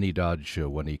Dr. Annie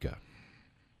Dodge-Wanika.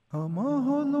 By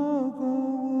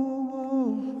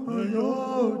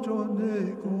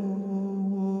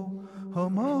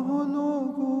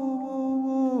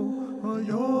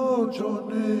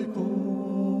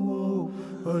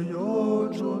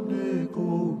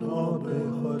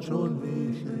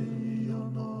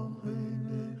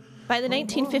the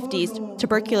 1950s,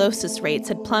 tuberculosis rates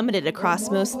had plummeted across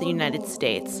most of the United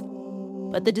States.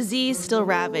 But the disease still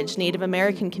ravaged Native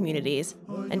American communities,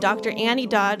 and Dr. Annie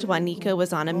Dodge-Wanika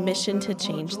was on a mission to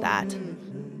change that.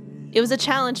 It was a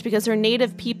challenge because her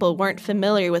Native people weren't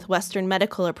familiar with Western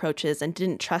medical approaches and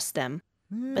didn't trust them.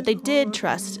 But they did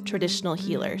trust traditional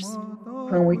healers.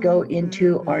 When we go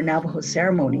into our Navajo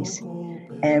ceremonies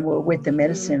and we're with the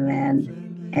medicine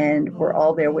man and we're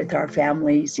all there with our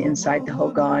families inside the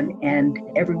hogan and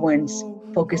everyone's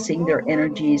focusing their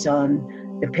energies on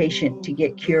the patient to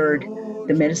get cured,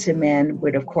 the medicine man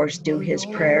would, of course, do his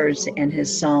prayers and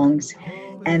his songs.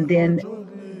 And then,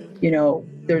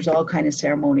 there's all kinds of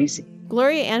ceremonies.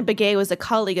 Gloria Ann Begay was a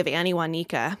colleague of Annie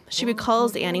Wanika. She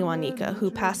recalls Annie Wanika, who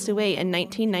passed away in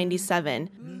 1997,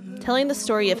 telling the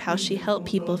story of how she helped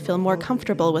people feel more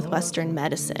comfortable with Western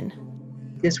medicine.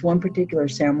 This one particular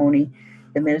ceremony,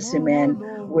 the medicine man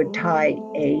would tie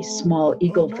a small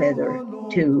eagle feather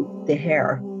to the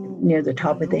hair near the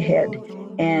top of the head.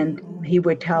 And he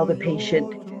would tell the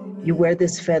patient, you wear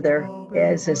this feather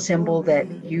as a symbol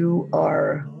that you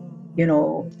are,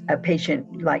 a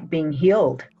patient like being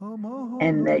healed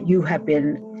and that you have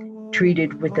been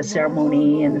treated with the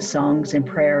ceremony and the songs and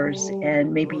prayers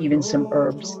and maybe even some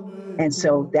herbs. And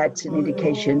so that's an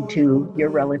indication to your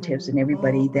relatives and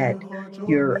everybody that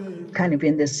you're kind of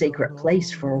in this sacred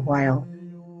place for a while.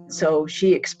 So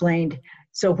she explained,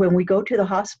 so when we go to the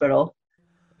hospital,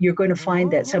 you're going to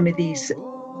find that some of these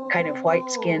kind of white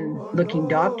skin looking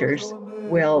doctors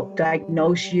will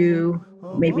diagnose you,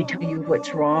 maybe tell you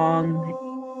what's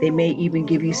wrong. They may even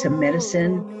give you some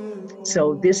medicine.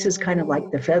 So this is kind of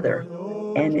like the feather.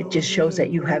 And it just shows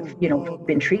that you have,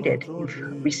 been treated.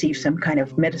 You've received some kind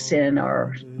of medicine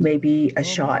or maybe a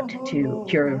shot to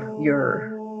cure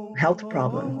your health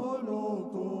problem.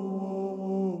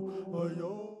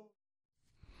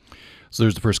 So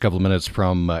there's the first couple of minutes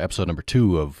from episode number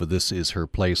 2 of This Is Her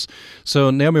Place. So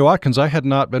Naomi Watkins, I had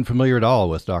not been familiar at all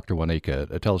with Dr.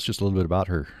 Juanica. Tell us just a little bit about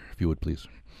her, if you would, please.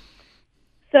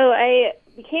 So I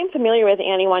became familiar with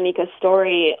Annie Juanica's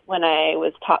story when I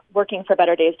was working for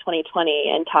Better Days 2020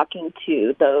 and talking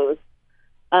to those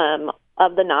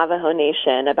of the Navajo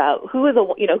Nation about who are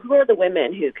the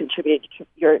women who contributed to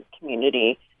your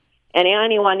community. And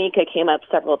Annie Juanica came up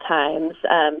several times.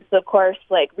 So, of course,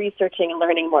 researching and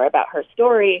learning more about her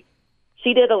story,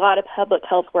 she did a lot of public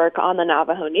health work on the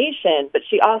Navajo Nation, but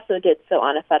she also did so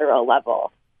on a federal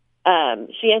level.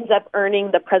 She ends up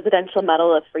earning the Presidential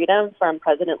Medal of Freedom from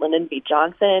President Lyndon B.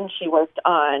 Johnson. She worked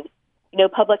on,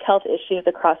 public health issues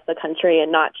across the country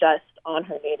and not just on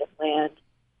her native land.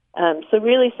 So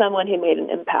really someone who made an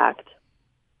impact.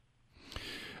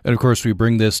 And of course, we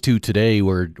bring this to today,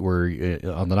 where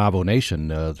on the Navajo Nation,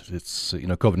 it's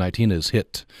COVID-19 has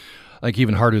hit, I think,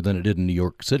 even harder than it did in New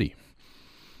York City.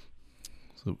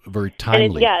 So very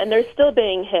timely. And they're still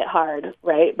being hit hard,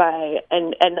 right?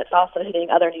 And it's also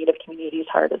hitting other Native communities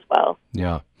hard as well.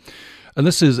 Yeah, and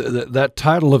this is that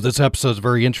title of this episode is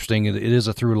very interesting. It is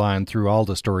a through line through all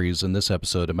the stories in this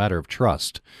episode, a matter of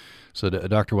trust. So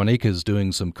Dr. Juanica is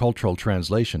doing some cultural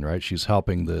translation, right? She's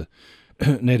helping the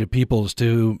Native peoples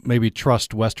to maybe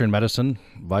trust Western medicine,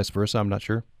 vice versa, I'm not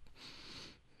sure.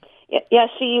 Yeah,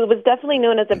 she was definitely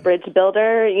known as a bridge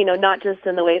builder, not just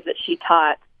in the ways that she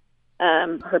taught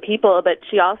her people, but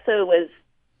she also was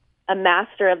a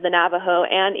master of the Navajo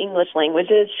and English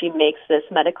languages. She makes this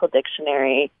medical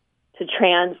dictionary to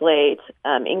translate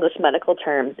English medical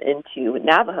terms into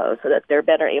Navajo so that they're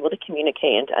better able to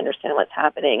communicate and to understand what's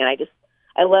happening. And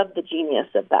I love the genius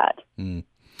of that. Mm.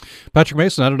 Patrick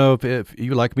Mason, I don't know if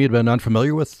you, like me, had been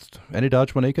unfamiliar with Annie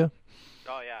Dodge Juanica?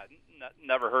 Oh, yeah.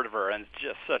 Never heard of her, and it's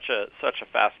just such a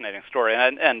fascinating story.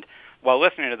 And while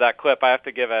listening to that clip, I have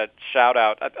to give a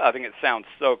shout-out. I think it sounds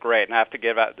so great, and I have to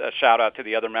give a shout-out to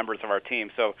the other members of our team.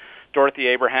 So Dorothy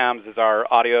Abrahams is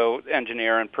our audio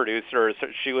engineer and producer. So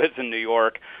she lives in New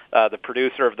York. The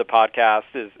producer of the podcast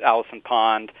is Allison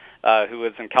Pond, who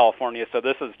is in California. So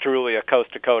this is truly a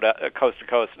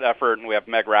coast-to-coast effort, and we have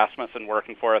Meg Rasmussen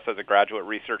working for us as a graduate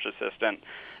research assistant.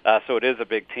 So it is a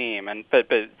big team.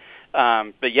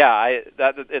 But yeah,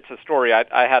 it's a story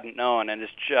I hadn't known, and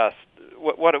it's just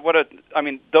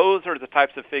those are the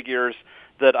types of figures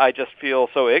that I just feel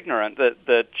so ignorant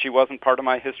that she wasn't part of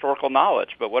my historical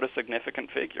knowledge. But what a significant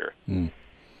figure. Mm.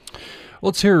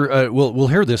 Let's hear. We'll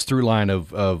hear this through line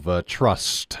of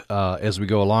trust as we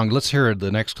go along. Let's hear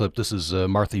the next clip. This is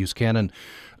Martha Hughes Cannon,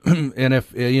 and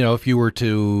if you were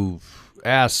to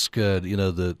ask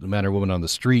the man or woman on the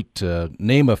street,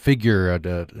 name a figure,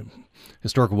 a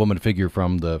historical woman figure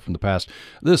from the past,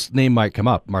 this name might come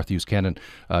up. Martha Hughes Cannon.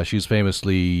 She's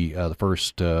famously the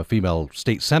first female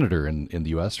state senator in the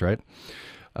U.S., right?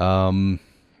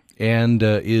 And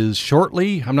is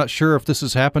shortly, I'm not sure if this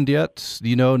has happened yet. Do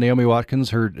you know, Naomi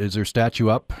Watkins, is her statue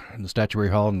up in the Statuary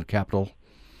Hall in the Capitol?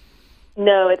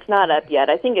 No, it's not up yet.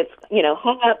 I think it's,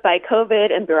 hung up by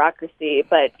COVID and bureaucracy.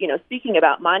 But, speaking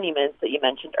about monuments that you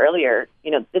mentioned earlier,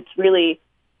 it's really,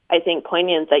 I think,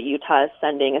 poignant that Utah is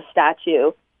sending a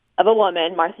statue of a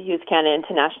woman, Martha Hughes Cannon,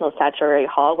 to National Statuary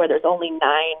Hall, where there's only 9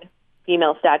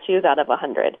 female statues out of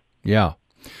 100. Yeah.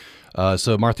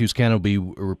 So Martha Hughes Cannon will be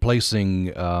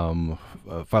replacing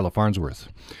Philo Farnsworth.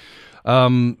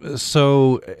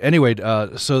 So anyway,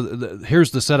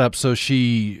 here's the setup. So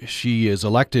she is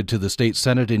elected to the state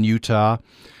senate in Utah,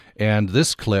 and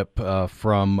this clip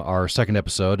from our second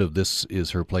episode of This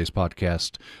Is Her Place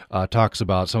podcast talks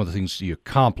about some of the things she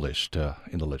accomplished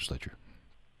in the legislature.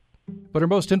 But her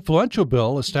most influential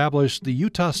bill established the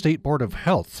Utah State Board of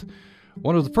Health,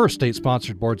 one of the first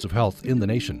state-sponsored boards of health in the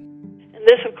nation.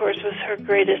 This, of course, was her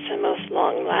greatest and most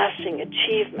long-lasting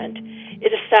achievement.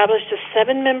 It established a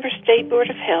 7-member state board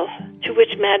of health, to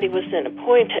which Maddie was then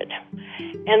appointed.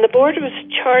 And the board was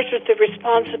charged with the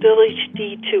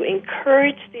responsibility to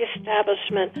encourage the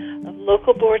establishment of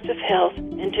local boards of health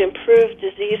and to improve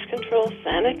disease control,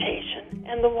 sanitation,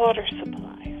 and the water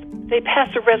supply. they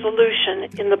passed a resolution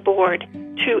in the board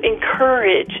to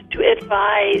encourage, to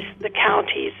advise the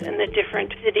counties and the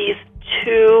different cities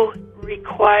to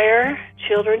require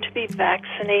children to be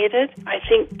vaccinated. I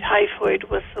think typhoid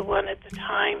was the one at the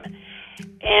time.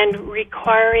 And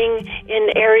requiring in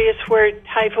areas where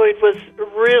typhoid was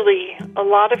really a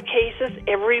lot of cases,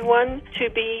 everyone to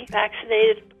be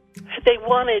vaccinated. They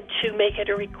wanted to make it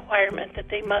a requirement that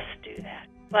they must do that,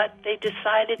 but they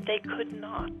decided they could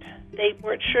not. They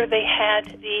weren't sure they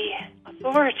had the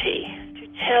authority to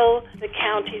tell the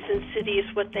counties and cities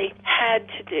what they had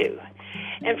to do.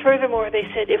 And furthermore, they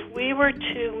said if we were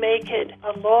to make it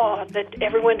a law that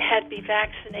everyone had to be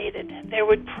vaccinated, there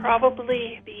would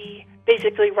probably be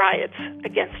basically riots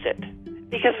against it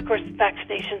because, of course,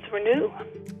 vaccinations were new.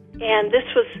 And this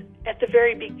was at the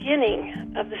very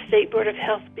beginning of the State Board of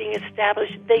Health being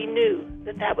established. They knew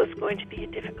that that was going to be a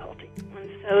difficulty. And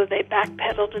so they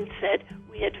backpedaled and said,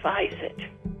 we advise it.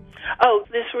 Oh,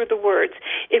 these were the words.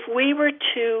 If we were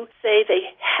to say they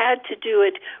had to do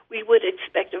it, we would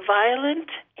expect violent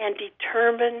and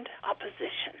determined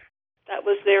opposition. That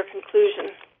was their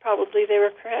conclusion. Probably they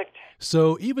were correct.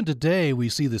 So even today, we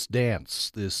see this dance,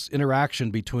 this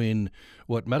interaction between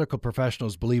what medical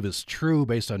professionals believe is true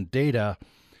based on data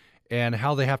and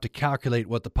how they have to calculate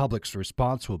what the public's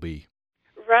response will be.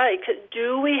 Right.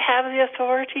 Do we have the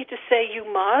authority to say you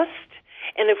must?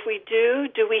 And if we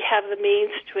do we have the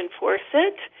means to enforce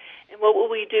it? And what will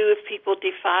we do if people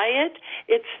defy it?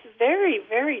 It's very,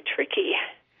 very tricky.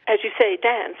 As you say,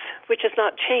 dance, which has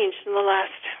not changed in the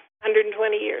last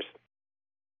 120 years.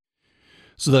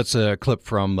 So that's a clip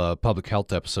from a public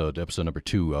health episode number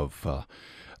 2 of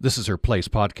This Is Her Place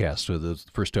podcast. So the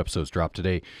first 2 episodes dropped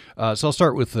today. So I'll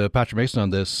start with Patrick Mason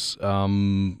on this.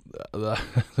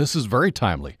 This is very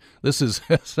timely. This is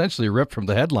essentially ripped from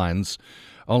the headlines.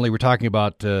 Only we're talking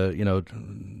about,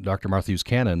 Dr. Martha Hughes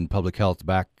Cannon, public health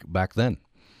back then.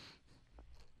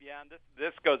 Yeah, and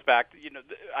this goes back.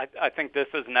 I think this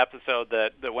is an episode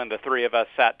that when the three of us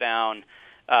sat down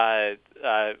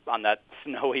on that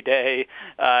snowy day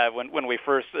when we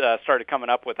first started coming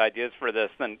up with ideas for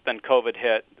this, then COVID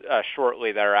hit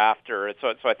shortly thereafter.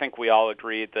 So I think we all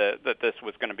agreed that this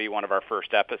was going to be one of our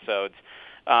first episodes,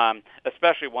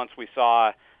 especially once we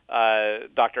saw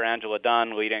Dr. Angela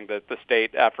Dunn leading the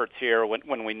state efforts here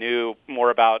when we knew more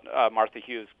about Martha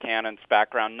Hughes Cannon's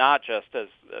background, not just as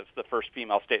the first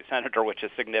female state senator, which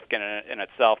is significant in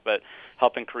itself, but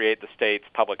helping create the state's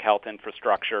public health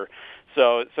infrastructure.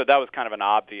 So that was kind of an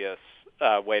obvious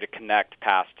way to connect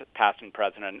past and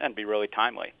present and be really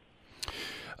timely.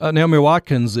 Naomi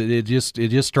Watkins, it just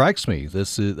strikes me.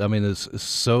 These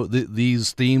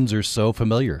themes are so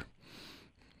familiar.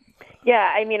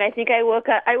 Yeah, I think I woke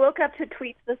up to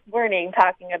tweets this morning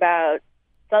talking about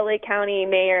Salt Lake County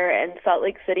Mayor and Salt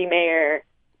Lake City Mayor,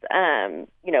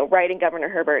 writing Governor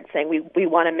Herbert saying we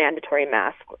want a mandatory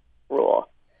mask rule.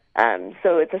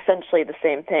 So it's essentially the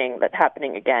same thing that's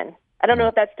happening again. I don't know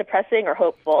if that's depressing or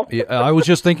hopeful. Yeah, I was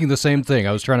just thinking the same thing.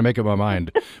 I was trying to make up my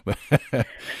mind.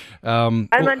 I'm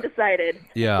undecided.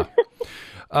 Yeah.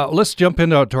 Let's jump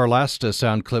into our last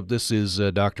sound clip. This is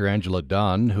Dr. Angela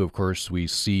Dunn, who, of course, we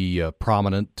see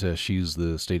prominent. She's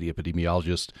the state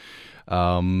epidemiologist.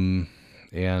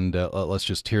 Let's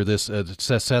just hear this.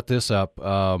 To set this up,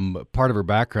 part of her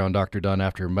background, Dr. Dunn,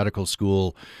 after medical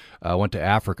school, went to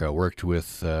Africa, worked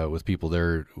with people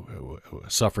there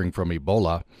suffering from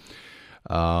Ebola.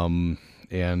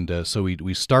 So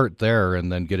we start there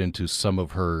and then get into some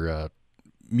of her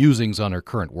musings on her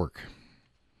current work.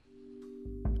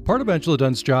 Part of Angela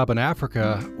Dunn's job in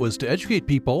Africa was to educate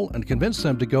people and convince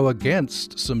them to go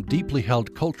against some deeply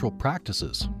held cultural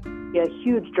practices. A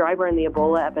huge driver in the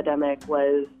Ebola epidemic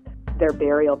was their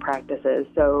burial practices.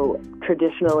 So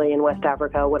traditionally in West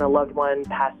Africa, when a loved one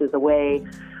passes away,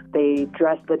 they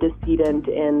dress the decedent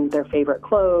in their favorite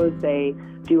clothes. They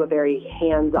do a very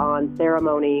hands-on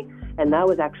ceremony, and that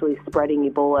was actually spreading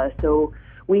Ebola. So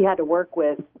we had to work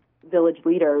with village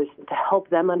leaders to help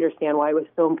them understand why it was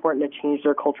so important to change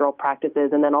their cultural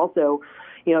practices, and then also,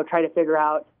 try to figure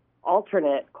out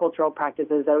alternate cultural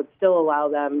practices that would still allow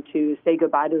them to say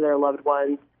goodbye to their loved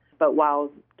ones, but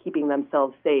while keeping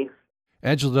themselves safe.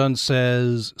 Angela Dunn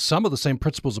says some of the same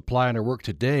principles apply in her work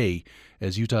today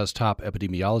as Utah's top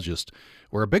epidemiologist,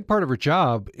 where a big part of her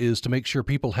job is to make sure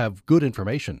people have good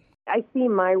information. I see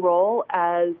my role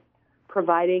as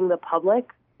providing the public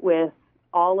with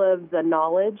all of the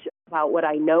knowledge about what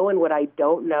I know and what I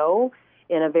don't know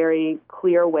in a very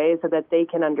clear way so that they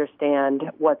can understand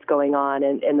what's going on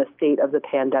in the state of the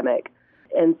pandemic.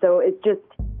 And so it's just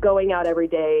going out every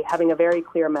day, having a very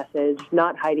clear message,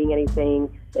 not hiding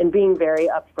anything, and being very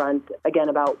upfront, again,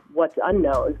 about what's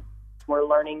unknown. We're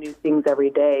learning new things every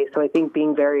day. So I think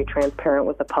being very transparent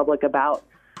with the public about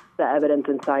the evidence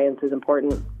and science is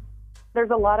important. There's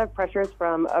a lot of pressures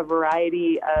from a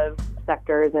variety of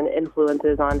sectors and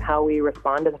influences on how we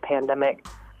respond to the pandemic.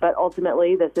 But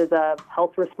ultimately, this is a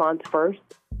health response first.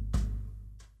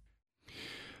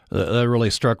 That really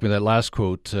struck me, that last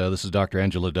quote. This is Dr.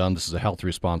 Angela Dunn. This is a health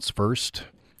response first.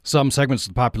 Some segments of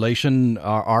the population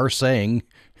are saying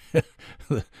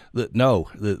that no,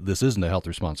 this isn't a health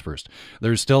response first.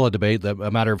 There's still a debate, a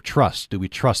matter of trust. Do we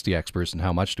trust the experts, and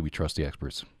how much do we trust the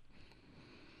experts?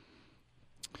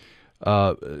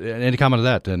 Any comment on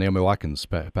that, Naomi Watkins,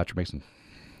 Patrick Mason?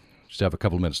 Just have a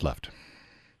couple of minutes left.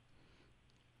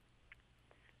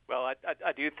 Well,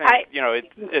 I do think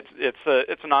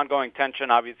it's an ongoing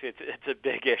tension. Obviously, it's a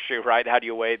big issue, right? How do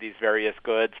you weigh these various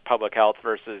goods, public health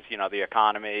versus the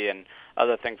economy and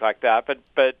other things like that?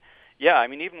 But yeah, I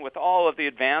mean, even with all of the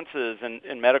advances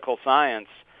in medical science,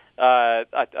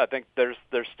 I think there's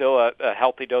still a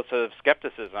healthy dose of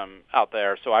skepticism out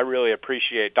there. So I really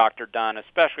appreciate Dr. Dunn,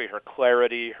 especially her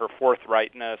clarity, her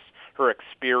forthrightness, her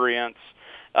experience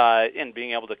in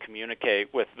being able to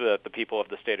communicate with the people of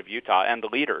the state of Utah and the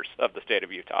leaders of the state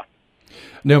of Utah.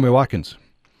 Naomi Watkins.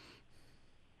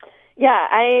 Yeah,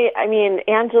 I mean,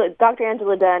 Dr.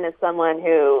 Angela Dunn is someone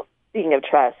who, speaking of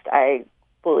trust, I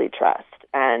fully trust,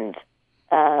 and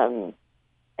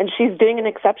she's doing an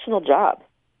exceptional job,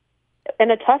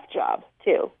 and a tough job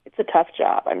too. It's a tough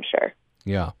job, I'm sure.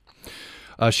 Yeah.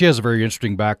 She has a very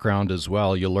interesting background as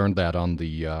well. You'll learn that on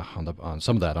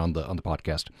some of that on the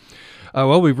podcast.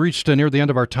 Well, we've reached near the end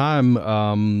of our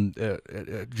time.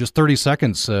 Just 30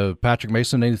 seconds. Patrick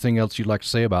Mason, anything else you'd like to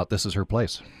say about This Is Her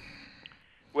Place?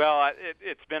 Well,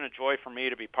 it's been a joy for me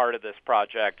to be part of this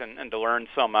project and to learn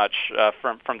so much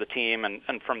from the team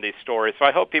and from these stories. So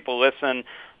I hope people listen.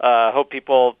 Hope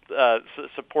people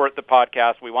support the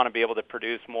podcast. We want to be able to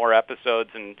produce more episodes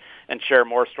and share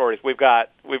more stories. We've got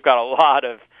a lot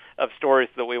of stories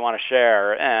that we want to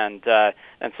share, and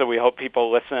so we hope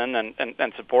people listen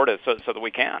and support us so that we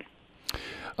can.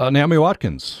 Naomi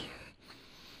Watkins.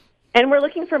 And we're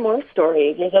looking for more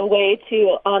stories. There's a way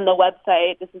to, on the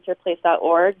website,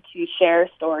 thisisherplace.org, to share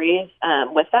stories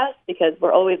with us, because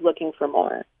we're always looking for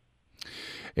more.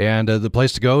 And the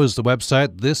place to go is the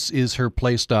website,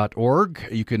 thisisherplace.org.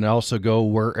 You can also go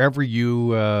wherever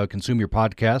you consume your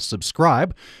podcasts.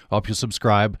 Subscribe. I'll help you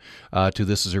subscribe to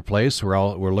This Is Her Place.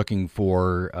 We're looking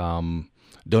for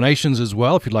donations as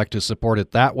well, if you'd like to support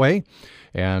it that way.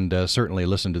 And certainly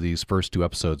listen to these first two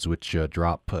episodes, which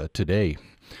drop today.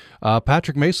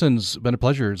 Patrick Mason's been a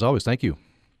pleasure, as always. Thank you.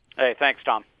 Hey, thanks,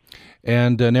 Tom.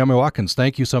 And Naomi Watkins,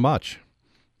 thank you so much.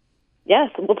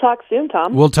 Yes, we'll talk soon,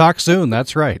 Tom. We'll talk soon,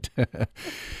 that's right.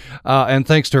 And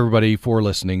thanks to everybody for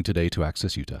listening today to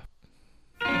Access Utah.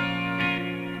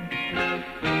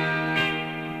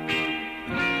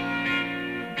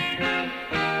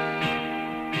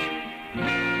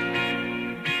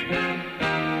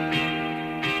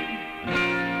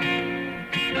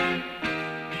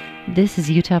 This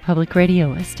is Utah Public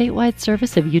Radio, a statewide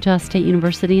service of Utah State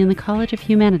University and the College of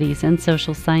Humanities and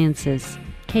Social Sciences.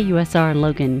 KUSR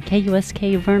Logan,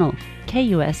 KUSK Vernal,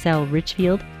 KUSL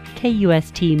Richfield,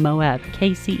 KUST Moab,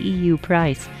 KCEU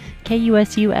Price,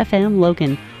 KUSU FM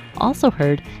Logan, also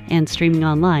heard and streaming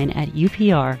online at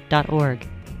upr.org.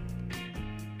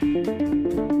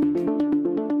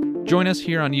 Join us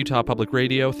here on Utah Public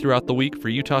Radio throughout the week for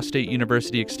Utah State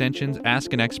University Extension's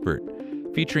Ask an Expert,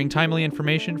 featuring timely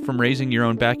information from raising your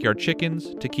own backyard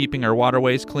chickens to keeping our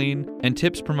waterways clean and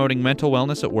tips promoting mental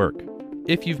wellness at work.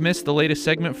 If you've missed the latest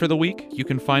segment for the week, you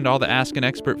can find all the Ask an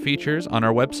Expert features on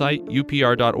our website,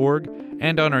 upr.org,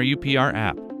 and on our UPR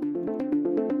app.